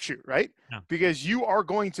a crapshoot, right? Yeah. Because you are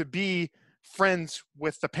going to be friends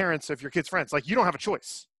with the parents of your kids' friends. You don't have a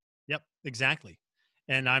choice. Yep, exactly.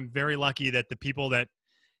 And I'm very lucky that the people that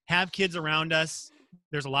have kids around us,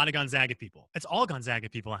 there's a lot of Gonzaga people. It's all Gonzaga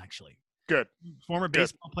people, actually. Good. Former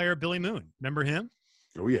baseball player Billy Moon. Remember him?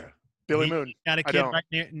 Oh, yeah. Billy Moon. Got a kid right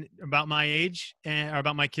near, about my age, or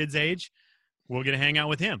about my kid's age. We'll get to hang out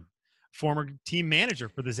with him. former team manager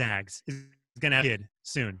for the Zags, is going to have a kid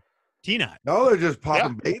soon. T-Nut. No, they're just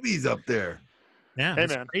popping babies up there. Yeah, hey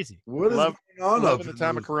it's man, crazy. What is going on up in the in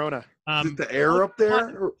time of those- Corona. Is it the air up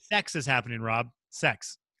there? Sex is happening, Rob.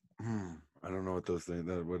 Sex. I don't know what those things.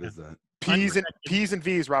 What is that? P's and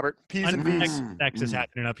V's, Robert. P's and V's. Sex is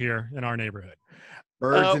happening up here in our neighborhood.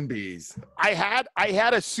 Birds and bees. I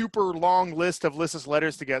had a super long list of Lissa's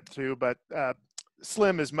letters to get to, but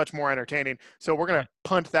Slim is much more entertaining. So we're gonna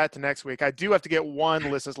punt that to next week. I do have to get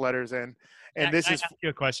one Lissa's letters in, and Can this I is ask you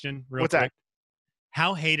a question real what's quick. that?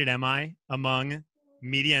 How hated am I among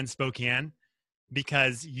media in Spokane?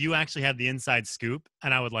 Because you actually have the inside scoop,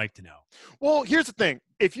 and I would like to know. Well, here's the thing: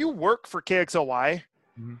 if you work for KXLY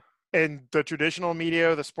Mhm. and the traditional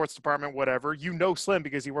media, the sports department, whatever, you know Slim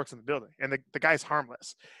because he works in the building, and the guy's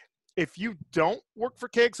harmless. If you don't work for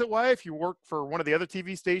KXLY, if you work for one of the other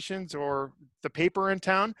TV stations or the paper in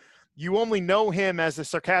town, you only know him as the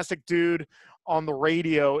sarcastic dude on the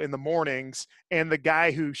radio in the mornings and the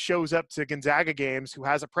guy who shows up to Gonzaga games, who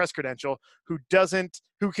has a press credential, who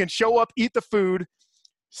can show up, eat the food,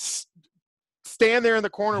 stand there in the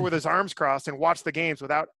corner with his arms crossed and watch the games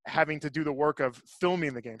without having to do the work of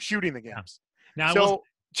filming the game, shooting the games. Now, So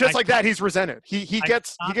just like that, he's resented. He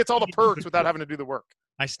gets all the perks without having to do the work.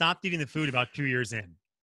 I stopped eating the food about 2 years in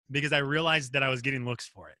because I realized that I was getting looks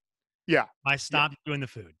for it. Yeah. I stopped doing the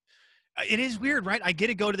food. It is weird, right? I get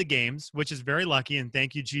to go to the games, which is very lucky, and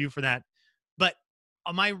thank you, Gio, for that. But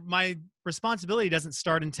my responsibility doesn't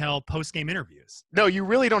start until post-game interviews. No, you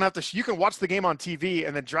really don't have to. You can watch the game on TV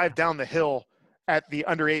and then drive down the hill at the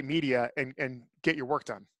under 8 media and get your work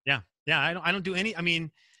done. Yeah. I don't do any. I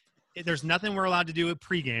mean, there's nothing we're allowed to do at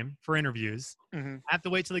pregame for interviews. Mm-hmm. I have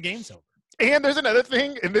to wait till the game's over. And there's another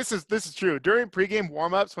thing, and this is true. During pregame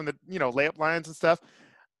warmups, when the layup lines and stuff,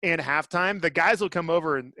 and halftime, the guys will come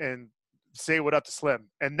over and say what up to Slim,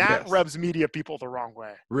 and that rubs media people the wrong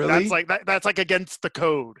way. Really? That's like against the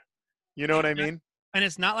code. You know what I mean? And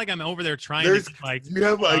it's not like I'm over there trying There's to like. you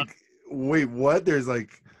have wait, what? There's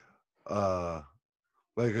like a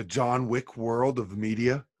John Wick world of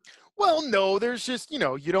media. Well, no, there's just you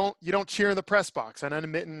don't cheer in the press box,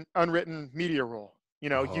 an unwritten media rule. You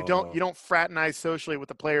don't fraternize socially with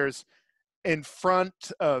the players in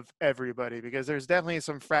front of everybody because there's definitely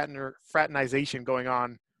some fraternization going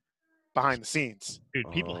on behind the scenes. Dude,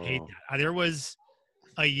 people hate that. There was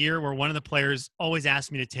a year where one of the players always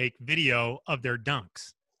asked me to take video of their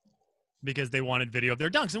dunks because they wanted video of their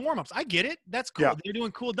dunks and warm-ups. I get it. That's cool. Yeah. They're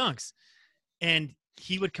doing cool dunks. And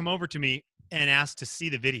he would come over to me and ask to see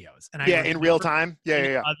the videos. And in real time.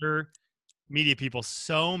 Yeah. Other media people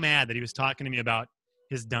so mad that he was talking to me about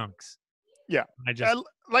his dunks. Yeah.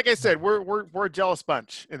 Like I said, we're a jealous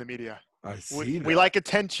bunch in the media. I see we like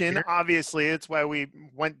attention. Obviously, it's why we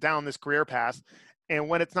went down this career path. And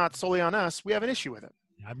when it's not solely on us, we have an issue with it.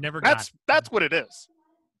 I've never. That's what it is.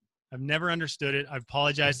 I've never understood it. I've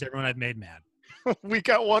apologized to everyone I've made mad. We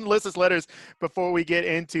got one list of letters before we get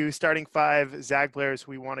into starting 5 Zag players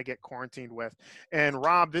we want to get quarantined with. And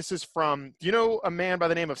Rob, this is from a man by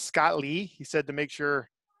the name of Scott Lee. He said to make sure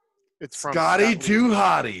it's from Scotty Too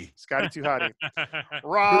Hottie. Scotty Too Hottie.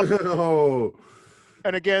 Rob. Oh.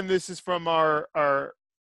 And again, this is from our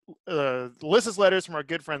Lissa's letters from our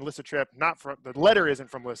good friend Lissa Tripp. The letter isn't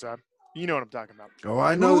from Lissa. You know what I'm talking about. Oh,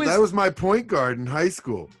 I know. That was my point guard in high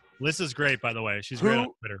school. Lissa's great, by the way. She's great on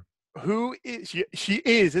Twitter. Who is she? She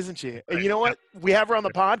is, isn't she? And you know what? We have her on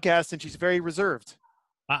the podcast, and she's very reserved.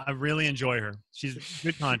 I really enjoy her. She's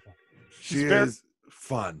good content. She is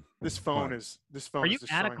fun. This phone is. Are you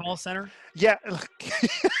at a call center? Yeah.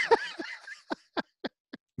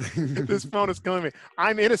 This phone is killing me.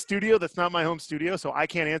 I'm in a studio that's not my home studio, so I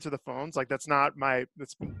can't answer the phones. Like that's not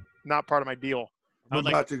part of my deal. I'm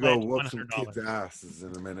about to go whoop some kids' asses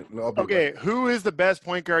in a minute. Okay, who is the best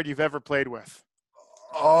point guard you've ever played with?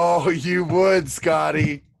 Oh, you would,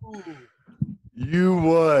 Scotty. You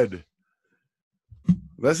would.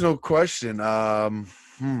 That's no question.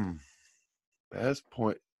 Best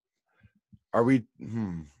point. Are we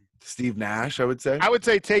Steve Nash, I would say? I would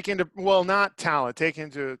say not talent, take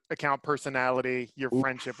into account personality, your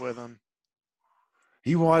friendship with him.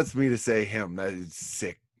 He wants me to say him. That is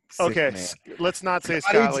sick. Okay, man. Let's not say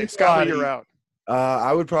Scotty. Scotty, you're out.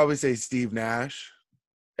 I would probably say Steve Nash.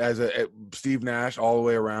 Steve Nash all the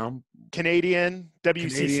way around. Canadian,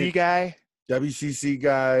 WCC guy. WCC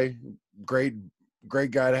guy, great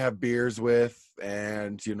guy to have beers with,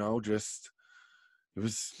 and he's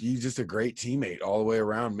just a great teammate all the way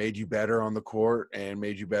around. Made you better on the court and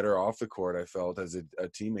made you better off the court. I felt as a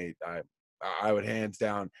teammate. I would hands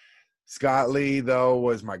down. Scott Lee though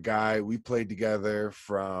was my guy. We played together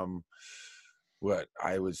from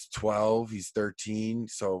I was 12, he's 13.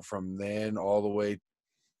 So from then all the way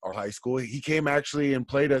our high school, he came actually and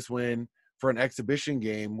played us for an exhibition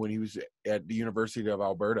game when he was at the University of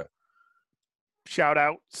Alberta. Shout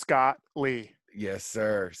out Scott Lee. Yes,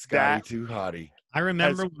 sir. Scotty too hotty. I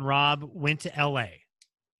remember when Rob went to LA,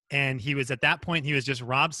 and he was at that point, he was just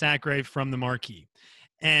Rob Sacre from the Marquee.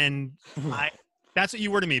 And that's what you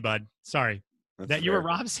were to me, bud. Sorry. That's you fair. were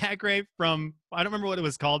Rob Sacre from, I don't remember what it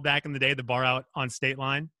was called back in the day, the bar out on State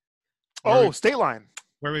Line. State Line.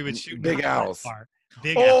 Where we would shoot. Big Owls.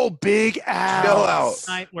 Big Owls.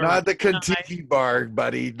 Chill out. Not the Kentucky bar,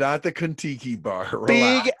 buddy. Not the Kentucky bar.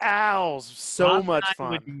 Relax. Big Owls. So Rob much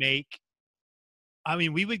and I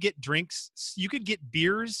fun. we would get drinks. You could get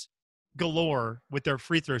beers galore with their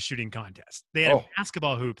free throw shooting contest. They had a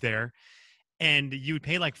basketball hoop there, and you would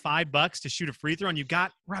pay like $5 to shoot a free throw. And you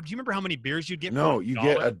got, Rob, do you remember how many beers you'd get? No, you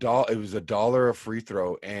get $1. It was $1 a free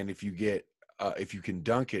throw. And if you can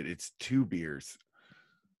dunk it, it's 2 beers.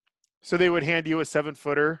 So they would hand you a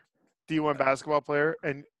 7-footer D1 basketball player,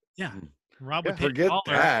 and Rob would forget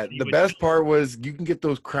that. The best part was you can get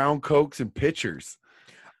those Crown Cokes and pitchers.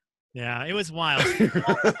 Yeah, it was wild.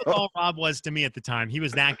 All Rob was to me at the time. He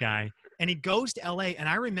was that guy. And he goes to LA, and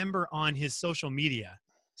I remember on his social media,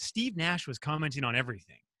 Steve Nash was commenting on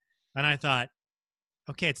everything. And I thought,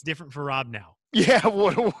 okay, it's different for Rob now. Yeah,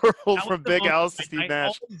 what a world from Big Owls to Steve Nash.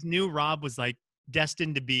 I always knew Rob was like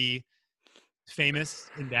destined to be famous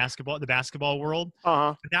in basketball, the basketball world.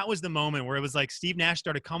 But that was the moment where it was like Steve Nash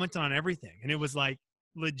started commenting on everything, and it was like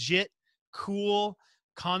legit cool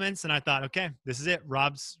comments. And I thought, okay, this is it.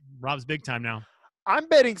 Rob's big time now. I'm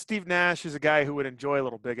betting Steve Nash is a guy who would enjoy a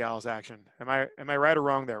little Big Owls action. Am I right or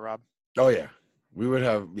wrong there, Rob? Oh yeah, we would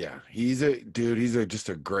have. Yeah, he's just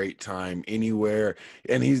a great time anywhere,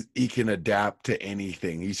 and he can adapt to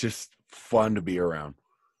anything. He's just fun to be around.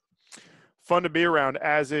 Fun to be around,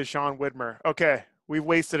 as is Sean Widmer. Okay, we've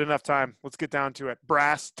wasted enough time. Let's get down to it.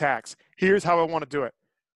 Brass tacks. Here's how I want to do it.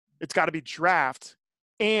 It's got to be draft,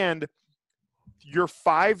 and your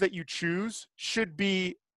 5 that you choose should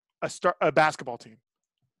be a basketball team.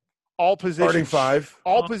 All positions. Starting 5.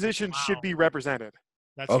 All positions should be represented.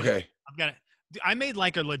 That's okay. I made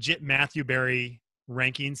like a legit Matthew Berry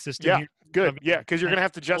ranking system. Yeah, here. good. Yeah, because you're gonna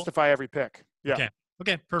have to justify every pick. Yeah.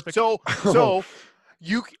 Okay. Perfect. So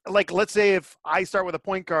you like, let's say if I start with a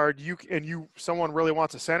point guard, someone really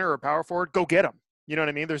wants a center or a power forward, go get them. You know what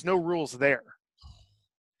I mean? There's no rules there.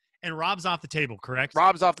 And Rob's off the table, correct?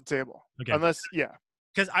 Rob's off the table. Okay. Unless,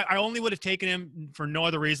 because I only would have taken him for no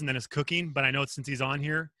other reason than his cooking, but I know since he's on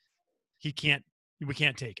here, we can't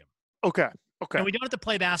take him. Okay. And we don't have to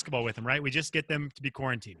play basketball with him, right? We just get them to be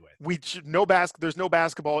quarantined with. There's no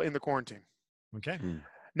basketball in the quarantine. Okay.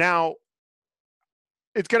 Now,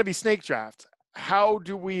 it's going to be snake draft. How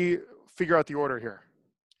do we figure out the order here?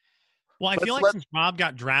 Well, I feel like since Rob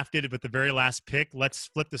got drafted with the very last pick, let's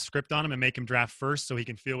flip the script on him and make him draft first so he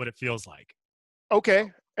can feel what it feels like.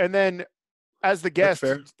 Okay. And then as the guest,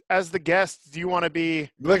 do you want to be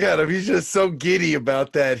 – Look at him. He's just so giddy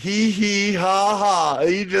about that. Hee, ha, ha.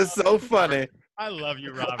 He's just so funny. I love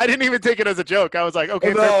you, Rob. I didn't even take it as a joke. I was like,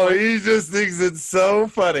 okay. No, he just thinks it's so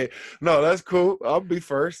funny. No, that's cool. I'll be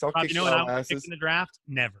first. I'll Rob, kick you know what y'all I'm asses. in the draft?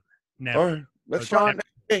 Never. All right. That's fine.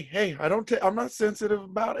 Hey, I'm not sensitive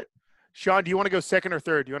about it. Sean, do you want to go second or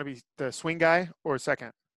third? Do you want to be the swing guy or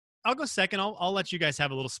second? I'll go second. I'll let you guys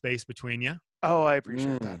have a little space between you. Oh, I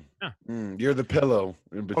appreciate that. You're the pillow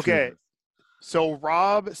in between. Okay. So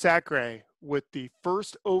Rob Sacre with the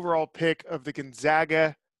first overall pick of the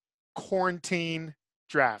Gonzaga quarantine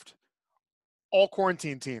draft. All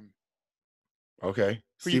quarantine team. Okay.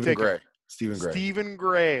 Who you Stephen taking? Gray. Stephen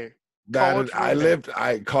Gray.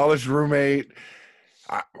 College roommate.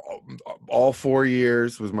 All 4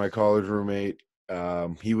 years was my college roommate.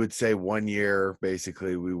 He would say 1 year,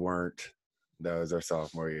 basically, we weren't. That was our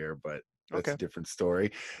sophomore year, but that's a different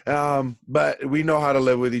story. But we know how to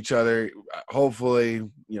live with each other. Hopefully,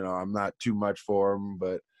 I'm not too much for him,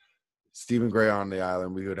 but Stephen Gray on the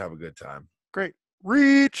island, we would have a good time. Great.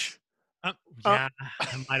 Reach. Yeah,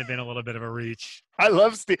 it might have been a little bit of a reach. I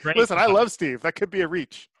love Steve. Great. Listen, I love Steve. That could be a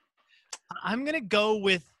reach. I'm going to go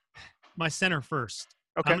with my center first.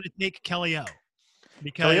 Okay. I'm going to take Kelly O.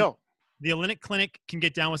 Because the Olympic Clinic can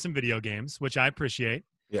get down with some video games, which I appreciate.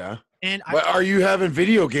 Yeah. But are you having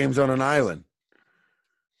video games on an island?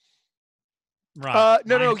 Rob,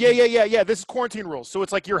 no. Yeah. This is quarantine rules. So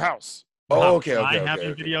it's like your house. Oh, okay.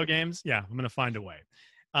 Having video games? Yeah, I'm going to find a way.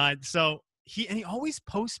 So he always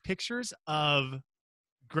posts pictures of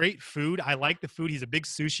great food. I like the food. He's a big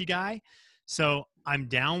sushi guy. So I'm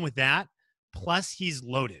down with that. Plus, he's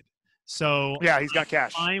loaded. So Yeah, he's got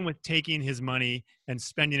cash. fine with taking his money and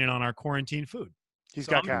spending it on our quarantine food. He's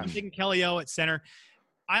So got I'm cash. taking Kelly O at center.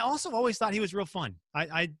 I also always thought he was real fun.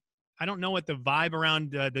 I don't know what the vibe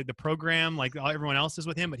around the program, like everyone else is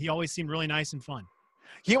with him, but he always seemed really nice and fun.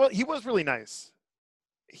 He was really nice.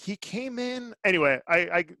 He came in anyway.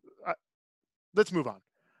 I let's move on.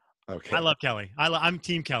 Okay. I love Kelly. I'm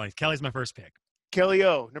Team Kelly. Kelly's my first pick. Kelly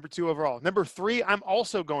O, number 2 overall. Number 3, I'm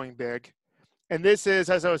also going big. And this is,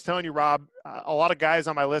 as I was telling you, Rob, a lot of guys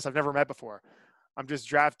on my list I've never met before. I'm just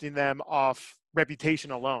drafting them off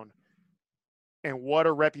reputation alone. And what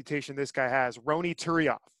a reputation this guy has. Roni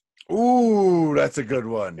Turioff Ooh, that's a good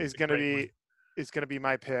one. is going to be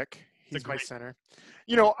my pick. He's my great center.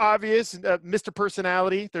 You know, obvious, Mr.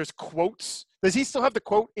 Personality. There's quotes. Does he still have the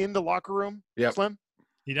quote in the locker room, Yep. Slim?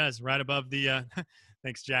 He does, right above the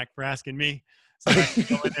thanks, Jack, for asking me. So I can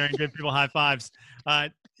go in there and give people high fives.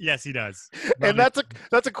 Yes, he does. And that's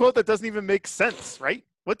a quote that doesn't even make sense, right?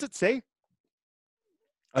 What's it say?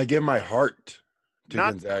 I give my heart to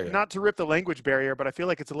Gonzaga. Not to rip the language barrier, but I feel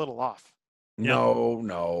like it's a little off. No,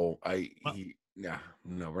 we're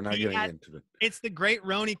not getting into it. It's the great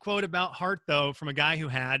Roni quote about heart, though, from a guy who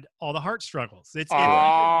had all the heart struggles. It's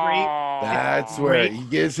That's where great he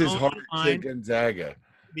gives his heart to line. Gonzaga.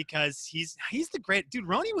 because he's the great dude.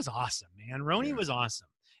 Roni was awesome, man. Roni was awesome.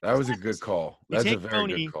 That was a good call. You That's a take very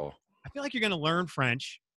Roni, good call. I feel like you're going to learn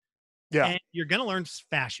French. Yeah. And you're going to learn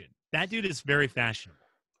fashion. That dude is very fashionable.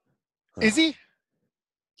 Is he?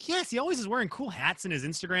 Yes, he always is wearing cool hats in his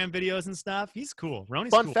Instagram videos and stuff. He's cool. Roni's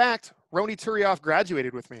Fun cool. fact, Roni Turioff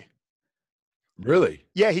graduated with me. Really?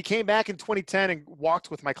 Yeah, he came back in 2010 and walked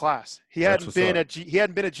with my class. He hadn't been at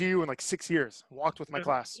GU in like 6 years. Walked with my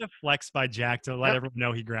class. A flex by Jack to let everyone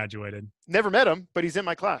know he graduated. Never met him, but he's in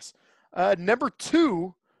my class. Number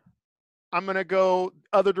 2, I'm going to go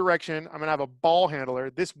other direction. I'm going to have a ball handler.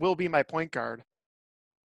 This will be my point guard.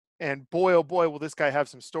 And boy, oh boy, will this guy have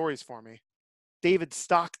some stories for me. David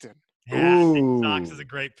Stockton. Yeah, Stocks is a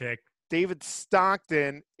great pick. David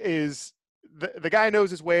Stockton is the guy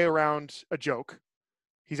knows his way around a joke.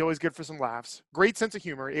 He's always good for some laughs. Great sense of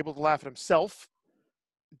humor, able to laugh at himself.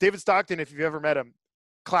 David Stockton, if you've ever met him,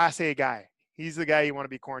 Class A guy. He's the guy you want to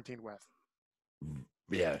be quarantined with.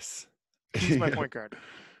 Yes. He's my point guard.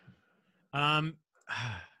 I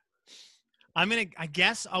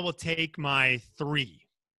guess I will take my 3.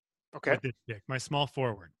 Okay. With this pick, my small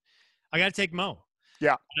forward. I got to take Mo.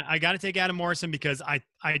 Yeah. I got to take Adam Morrison because I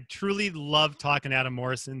truly love talking to Adam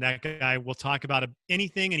Morrison. That guy will talk about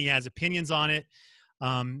anything and he has opinions on it.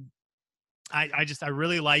 I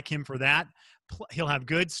really like him for that. He'll have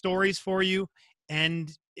good stories for you.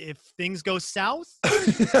 And if things go south.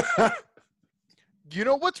 You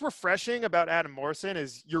know what's refreshing about Adam Morrison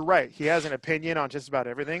is you're right. He has an opinion on just about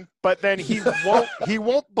everything, but then he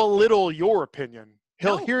won't belittle your opinion.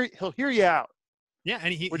 He'll hear you out. Yeah.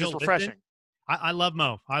 And which is refreshing. Listen. I love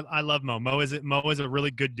Mo. I love Mo. Mo is a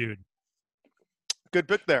really good dude. Good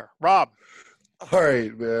pick there. Rob. All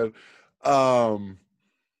right, man. Oh,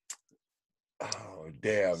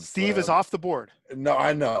 damn. Steve is off the board. No,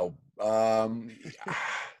 I know. By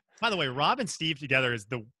the way, Rob and Steve together is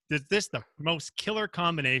the most killer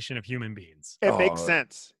combination of human beings. It makes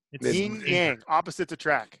sense. It's yin yang, opposites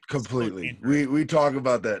attract. Completely. We talk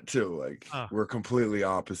about that too. Like we're completely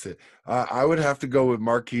opposite. I would have to go with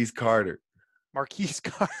Marquise Carter. Marquise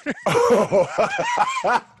Carter.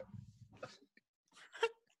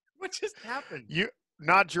 What just happened? You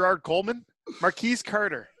not Gerard Coleman? Marquise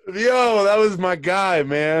Carter. Yo, that was my guy,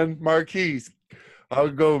 man. Marquise. I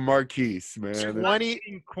would go with Marquise, man. 20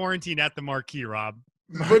 in quarantine at the Marquis, Rob.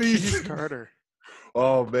 Marquise Carter.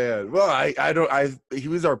 Oh man. Well, he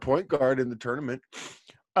was our point guard in the tournament.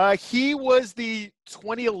 He was the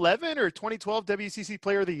 2011 or 2012 WCC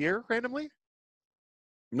Player of the Year randomly.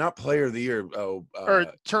 Not Player of the Year. Or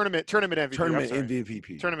tournament MVP. Tournament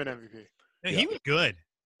MVP. Tournament MVP. Yeah, he was good.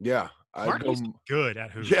 Yeah, Marquise was good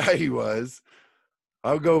at hoops. Yeah, he was.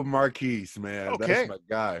 I'll go Marquise, man. Okay. That's my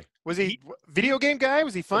guy. Was he video game guy?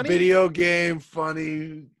 Was he funny? Video game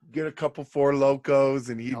funny. Get a couple Four Locos,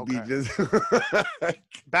 and he'd be just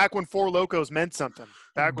back when Four Locos meant something.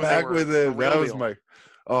 Back with it. That was my.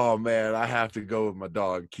 Oh man, I have to go with my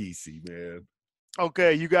dog Kesey, man.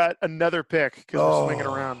 Okay, you got another pick because we're swinging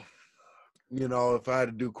around. You know, if I had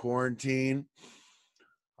to do quarantine,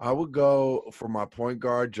 I would go for my point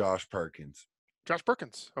guard, Josh Perkins. Josh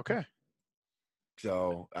Perkins. Okay.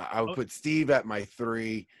 So I would put Steve at my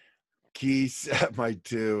 3, Keith at my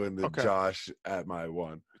 2, and then Josh at my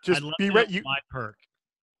 1. Just be ready. My Perk.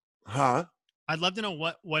 Huh? I'd love to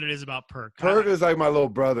know what it is about Perk. Perk is like my little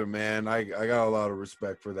brother, man. I got a lot of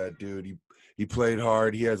respect for that dude. He played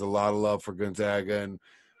hard. He has a lot of love for Gonzaga, and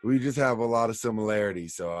we just have a lot of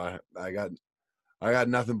similarities. So I got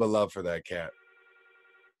nothing but love for that cat.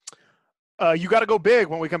 You got to go big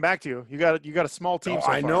when we come back to you. You got a small team. So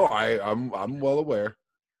I far. know. I'm well aware.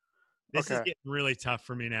 This is getting really tough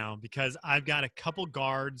for me now because I've got a couple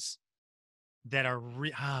guards that are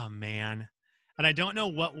oh man, and I don't know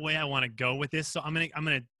what way I want to go with this. So I'm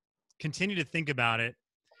gonna continue to think about it.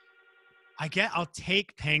 I'll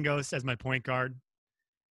take Pangos as my point guard.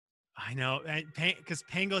 I know because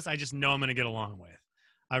Pangos I just know I'm gonna get along with.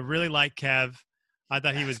 I really like Kev. I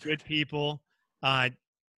thought he was good people.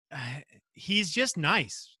 He's just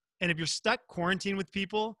nice. And if you're stuck quarantined with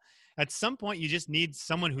people, at some point you just need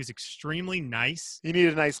someone who's extremely nice. You need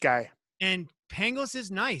a nice guy. And Pangos is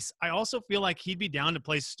nice. I also feel like he'd be down to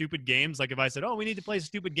play stupid games. Like if I said, we need to play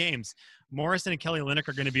stupid games, Morrison and Kelly Olynyk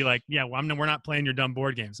are going to be like, yeah, well, we're not playing your dumb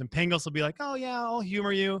board games. And Pangos will be like, oh, yeah, I'll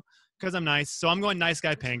humor you because I'm nice. So I'm going nice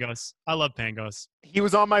guy Pangos. I love Pangos. He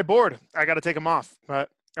was on my board. I got to take him off. But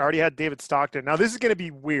I already had David Stockton. Now, this is going to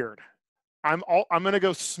be weird. I'm going to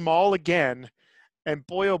go small again. And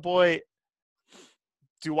boy, oh boy,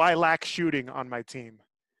 do I lack shooting on my team.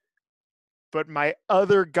 But my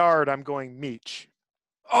other guard, I'm going Meech.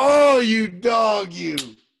 Oh, you dog, you.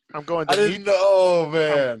 I'm going I didn't know,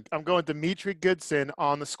 man. I'm going Dimitri Goodson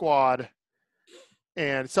on the squad.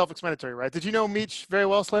 And self-explanatory, right? Did you know Meech very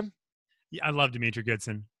well, Slim? Yeah, I love Dimitri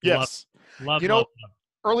Goodson. Yes. Love.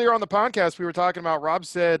 Earlier on the podcast, we were talking about, Rob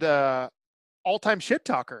said, all-time shit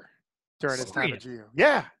talker during his time at GU.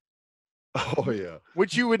 Yeah. Oh, yeah.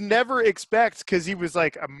 Which you would never expect because he was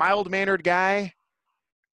like a mild-mannered guy.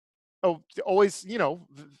 Oh, always,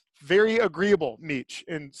 very agreeable, Meech,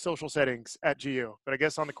 in social settings at GU. But I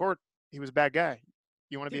guess on the court, he was a bad guy.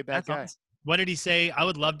 You want to be a bad guy. Awesome. What did he say? I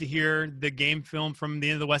would love to hear the game film from the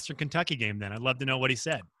end of the Western Kentucky game then. I'd love to know what he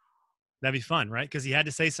said. That'd be fun, right? Because he had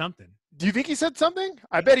to say something. Do you think he said something?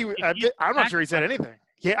 I'm not sure he said anything.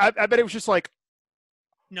 Yeah, I bet it was just like.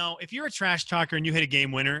 No, if you're a trash talker and you hit a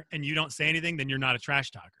game winner and you don't say anything, then you're not a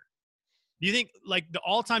trash talker. Do you think like the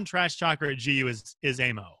all-time trash talker at GU is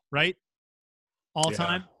Amo, right? All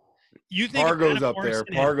time. You think Pargo's up there?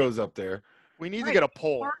 Pargo's up there. We need to get a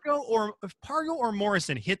poll. If Pargo or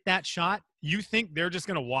Morrison hit that shot, you think they're just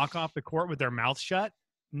going to walk off the court with their mouth shut?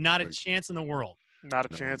 Not a chance in the world. Not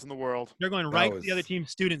a chance in the world. They're going right to the other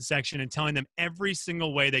team's student section and telling them every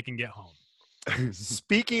single way they can get home.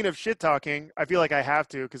 Speaking of shit talking, I feel like I have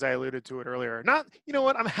to because I alluded to it earlier. You know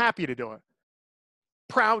what? I'm happy to do it.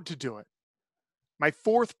 Proud to do it. My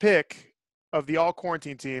fourth pick of the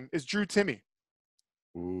all-quarantine team is Drew Timme.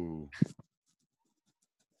 Ooh.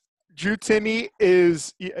 Drew Timme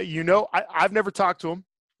is, I've never talked to him.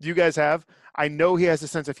 You guys have. I know he has a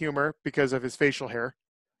sense of humor because of his facial hair.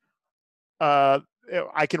 I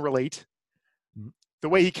can relate. The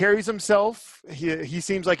way he carries himself, he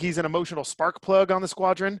seems like he's an emotional spark plug on the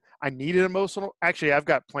squadron. I need an emotional. Actually, I've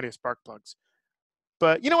got plenty of spark plugs.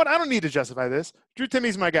 But you know what? I don't need to justify this. Drew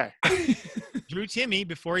Timme's my guy. Drew Timme,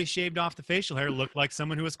 before he shaved off the facial hair, looked like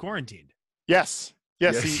someone who was quarantined. Yes, he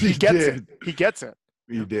gets it. He gets it.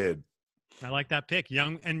 He did. I like that pick.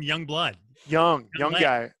 Young blood. Young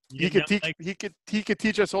guy. He could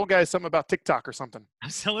teach us old guys something about TikTok or something.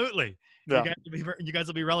 Absolutely. Yeah. You guys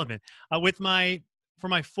will be relevant. For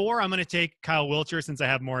my 4, I'm going to take Kyle Wiltshire since I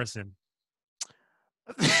have Morrison.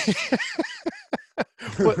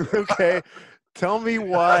 Okay. Tell me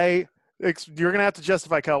why you're going to have to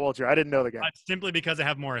justify Kyle Wiltshire. I didn't know the guy. Simply because I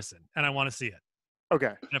have Morrison and I want to see it.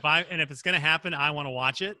 Okay. And if it's going to happen, I want to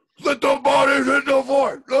watch it. Let the bodies in the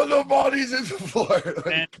floor. Let the bodies in the floor.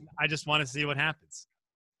 And I just want to see what happens.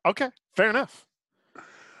 Okay. Fair enough.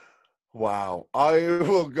 Wow. I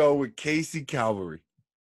will go with Casey Calvary.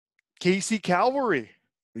 Casey Calvary.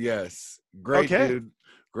 Yes. Great dude.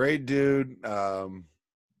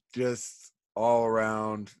 Just all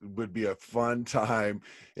around would be a fun time.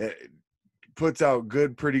 It puts out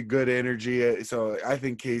pretty good energy. So I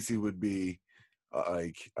think Casey would be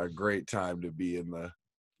like a great time to be in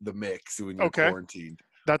the mix when you're quarantined.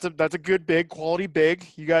 That's a good big quality big.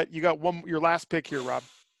 You got your last pick here, Rob.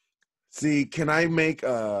 See, can I make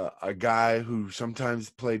a guy who sometimes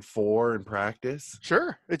played 4 in practice?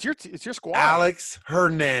 Sure. It's your squad. Alex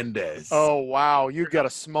Hernandez. Oh, wow. You've got a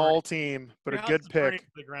small team, but a good pick.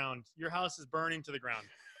 Your house is burning to the ground.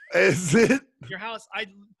 Is it? Your house.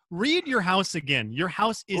 Read your house again. Your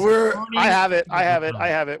house is burning. I have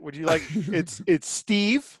it. Would you like it's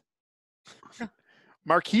Steve,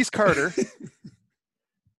 Marquise Carter,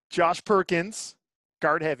 Josh Perkins,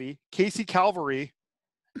 guard heavy, Casey Calvary,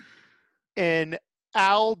 and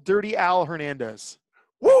Dirty Al Hernandez.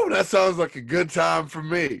 Woo, That sounds like a good time for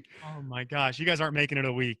me. Oh my gosh, you guys aren't making it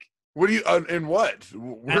a week. What do you? In what?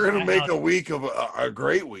 We're gonna make a week of a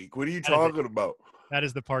great week. What are you talking about? That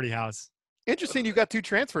is the party house. Interesting. You got 2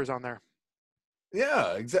 transfers on there.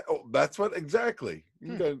 Yeah, exactly. That's what exactly.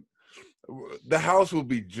 The house will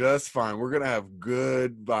be just fine. We're gonna have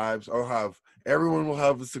good vibes. Everyone will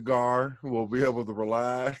have a cigar. We'll be able to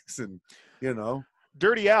relax and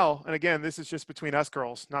Dirty Al, and again, this is just between us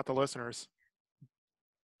girls, not the listeners.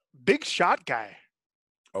 Big shot guy.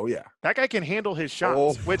 Oh yeah, that guy can handle his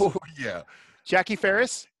shots. Yeah. Jackie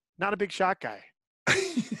Ferris, not a big shot guy.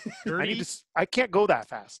 I can't go that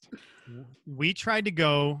fast. We tried to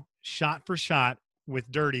go shot for shot with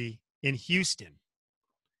Dirty in Houston,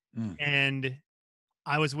 and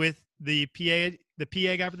I was with the PA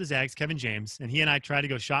guy for the Zags, Kevin James, and he and I tried to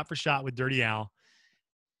go shot for shot with Dirty Al.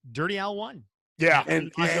 Dirty Al won. Yeah,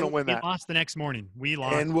 and he's going to win that. We lost the next morning. We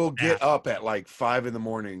lost. And we'll get up at like 5 a.m.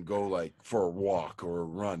 and go like for a walk or a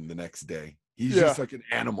run the next day. He's just like an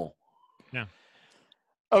animal. Yeah.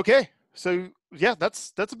 Okay. So, yeah,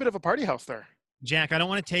 that's a bit of a party house there. Jack, I don't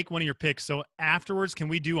want to take one of your picks. So afterwards, can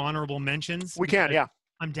we do honorable mentions? We can, yeah.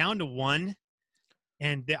 I'm down to 1,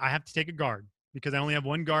 and I have to take a guard because I only have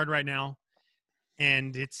 1 guard right now.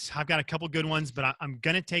 And I've got a couple good ones, but I'm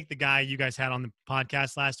going to take the guy you guys had on the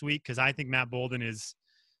podcast last week because I think Matt Bolden is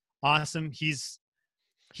awesome. He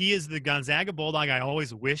is the Gonzaga Bulldog I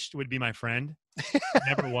always wished would be my friend.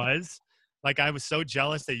 Never was. Like, I was so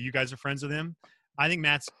jealous that you guys are friends with him. I think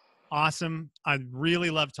Matt's awesome. I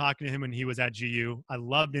really loved talking to him when he was at GU. I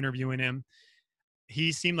loved interviewing him.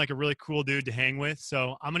 He seemed like a really cool dude to hang with.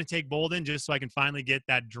 So I'm going to take Bolden just so I can finally get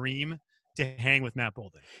that dream to hang with Matt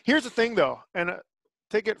Bolden. Here's the thing, though, and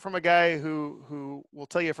take it from a guy who will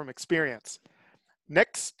tell you from experience.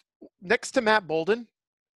 Next to Matt Bolden,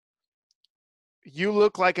 you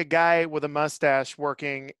look like a guy with a mustache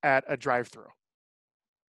working at a drive-thru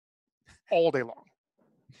all day long.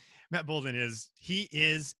 Matt Bolden is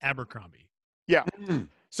Abercrombie. Yeah.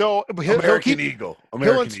 So American Eagle. No,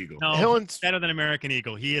 better than American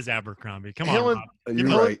Eagle. He is Abercrombie. Come on, Rob. Give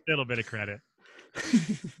him a little bit of credit.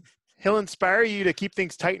 He'll inspire you to keep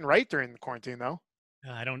things tight and right during the quarantine, though.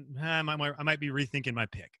 I might be rethinking my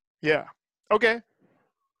pick. Yeah. Okay.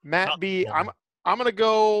 Matt B. I'm going to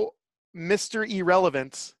go Mr.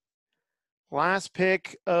 Irrelevance. Last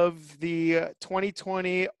pick of the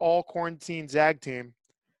 2020 All Quarantine Zag team.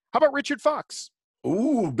 How about Richard Fox?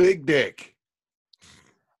 Ooh, big dick.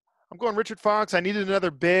 I'm going Richard Fox. I needed another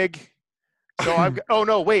big. So I've got, oh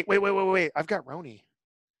no, wait. I've got Roney.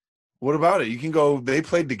 What about it? You can go. They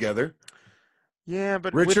played together. Yeah,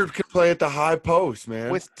 but Richard could play at the high post, man.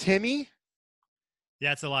 With Timmy?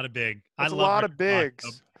 Yeah, it's a lot of big. That's a lot of bigs.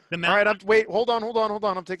 All right, wait, hold on.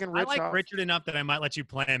 I'm taking Rich I like off. Richard enough that I might let you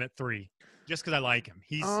play him at 3, just because I like him.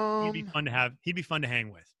 He'd be fun to have. He'd be fun to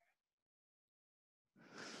hang with.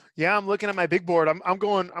 Yeah, I'm looking at my big board. I'm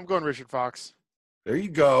going Richard Fox. There you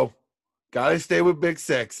go. Gotta stay with Big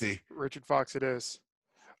Sexy. Richard Fox it is.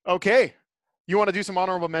 Okay. You want to do some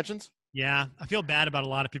honorable mentions? Yeah, I feel bad about a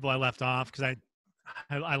lot of people I left off because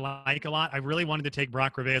I like a lot. I really wanted to take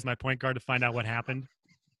Brock Reve as my point guard to find out what happened.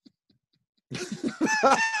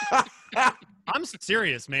 I'm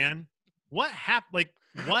serious, man. What happened? Like,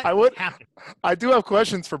 what happened? I do have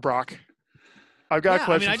questions for Brock. I've got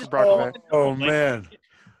questions for Brock Reve. Oh, man.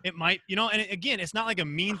 It might, and again, it's not like a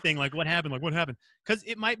mean thing, like what happened, because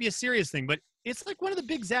it might be a serious thing, but it's like one of the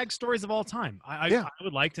big Zag stories of all time. I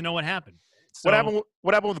would like to know what happened. So,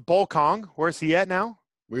 what happened with Bull Kong? Where's he at now?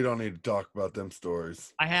 We don't need to talk about them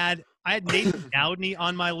stories. I had Nathan Dowdney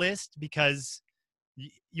on my list because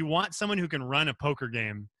you want someone who can run a poker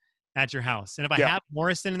game at your house. And if I have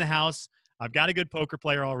Morrison in the house, I've got a good poker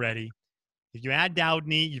player already. If you add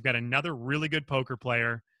Dowdney, you've got another really good poker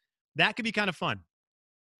player. That could be kind of fun.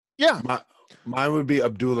 Yeah. Mine would be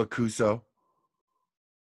Abdullah Kuso.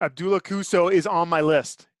 Abdullah Kuso is on my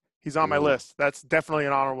list. He's on my list. That's definitely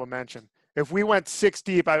an honorable mention. If we went 6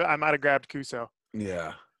 deep, I might have grabbed Kuso.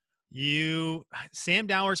 Yeah. Sam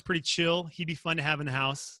Dower's pretty chill. He'd be fun to have in the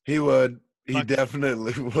house. He would. He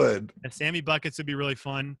definitely would. And Sammy Buckets would be really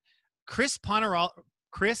fun. Chris Pontarolo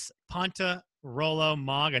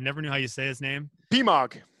Mog. I never knew how you say his name.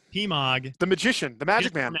 P-Mog. The magician, the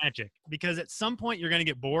magic man. Magic. Because at some point you're going to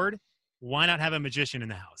get bored. Why not have a magician in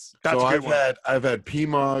the house? So I've had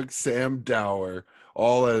P-Mog, Sam Dower,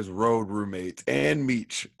 all as road roommates, and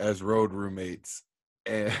Meech as road roommates.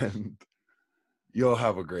 And you'll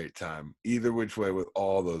have a great time either which way with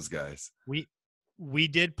all those guys. We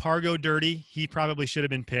did Pargo dirty. He probably should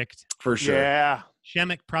have been picked. For sure. Yeah.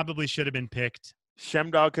 Shemek probably should have been picked.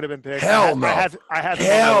 Shemdog could have been picked. Hell no. I have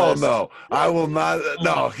Hell no. I will not.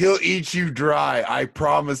 No, he'll eat you dry. I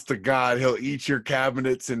promise to God, he'll eat your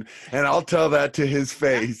cabinets, and I'll tell that to his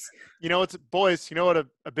face. You know what, boys? You know what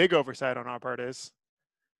a big oversight on our part is?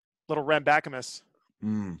 Little Rem Backamus.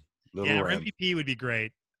 Yeah, Rem. MVP would be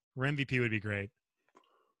great. MVP would be great.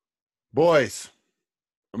 Boys,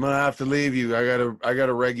 I'm gonna have to leave you. I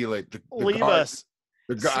gotta regulate the Leave us.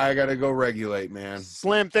 I gotta go regulate, man.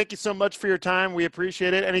 Slim, thank you so much for your time. We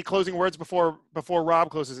appreciate it. Any closing words before Rob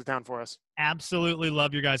closes it down for us? Absolutely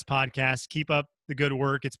love your guys' podcast. Keep up the good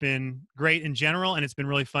work. It's been great in general, and it's been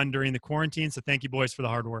really fun during the quarantine. So thank you, boys, for the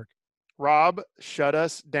hard work. Rob, shut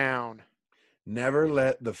us down. Never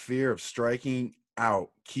let the fear of striking out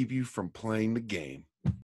keep you from playing the game.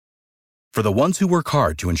 For the ones who work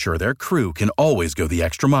hard to ensure their crew can always go the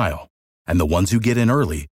extra mile, and the ones who get in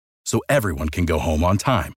early so everyone can go home on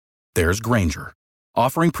time, there's Grainger,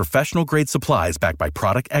 offering professional-grade supplies backed by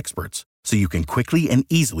product experts so you can quickly and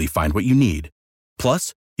easily find what you need.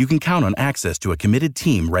 Plus, you can count on access to a committed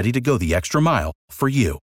team ready to go the extra mile for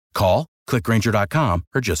you. Call, click Grainger.com,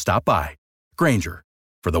 or just stop by. Grainger,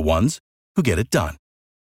 for the ones who get it done.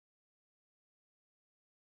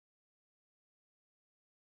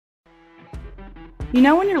 You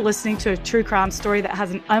know when you're listening to a true crime story that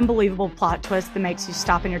has an unbelievable plot twist that makes you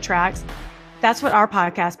stop in your tracks? That's what our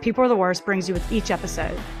podcast, People Are the Worst, brings you with each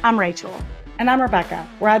episode. I'm Rachel. And I'm Rebecca.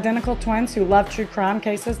 We're identical twins who love true crime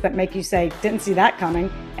cases that make you say, didn't see that coming,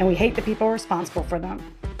 and we hate the people responsible for them.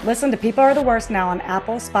 Listen to People Are the Worst now on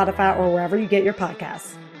Apple, Spotify, or wherever you get your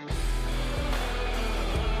podcasts.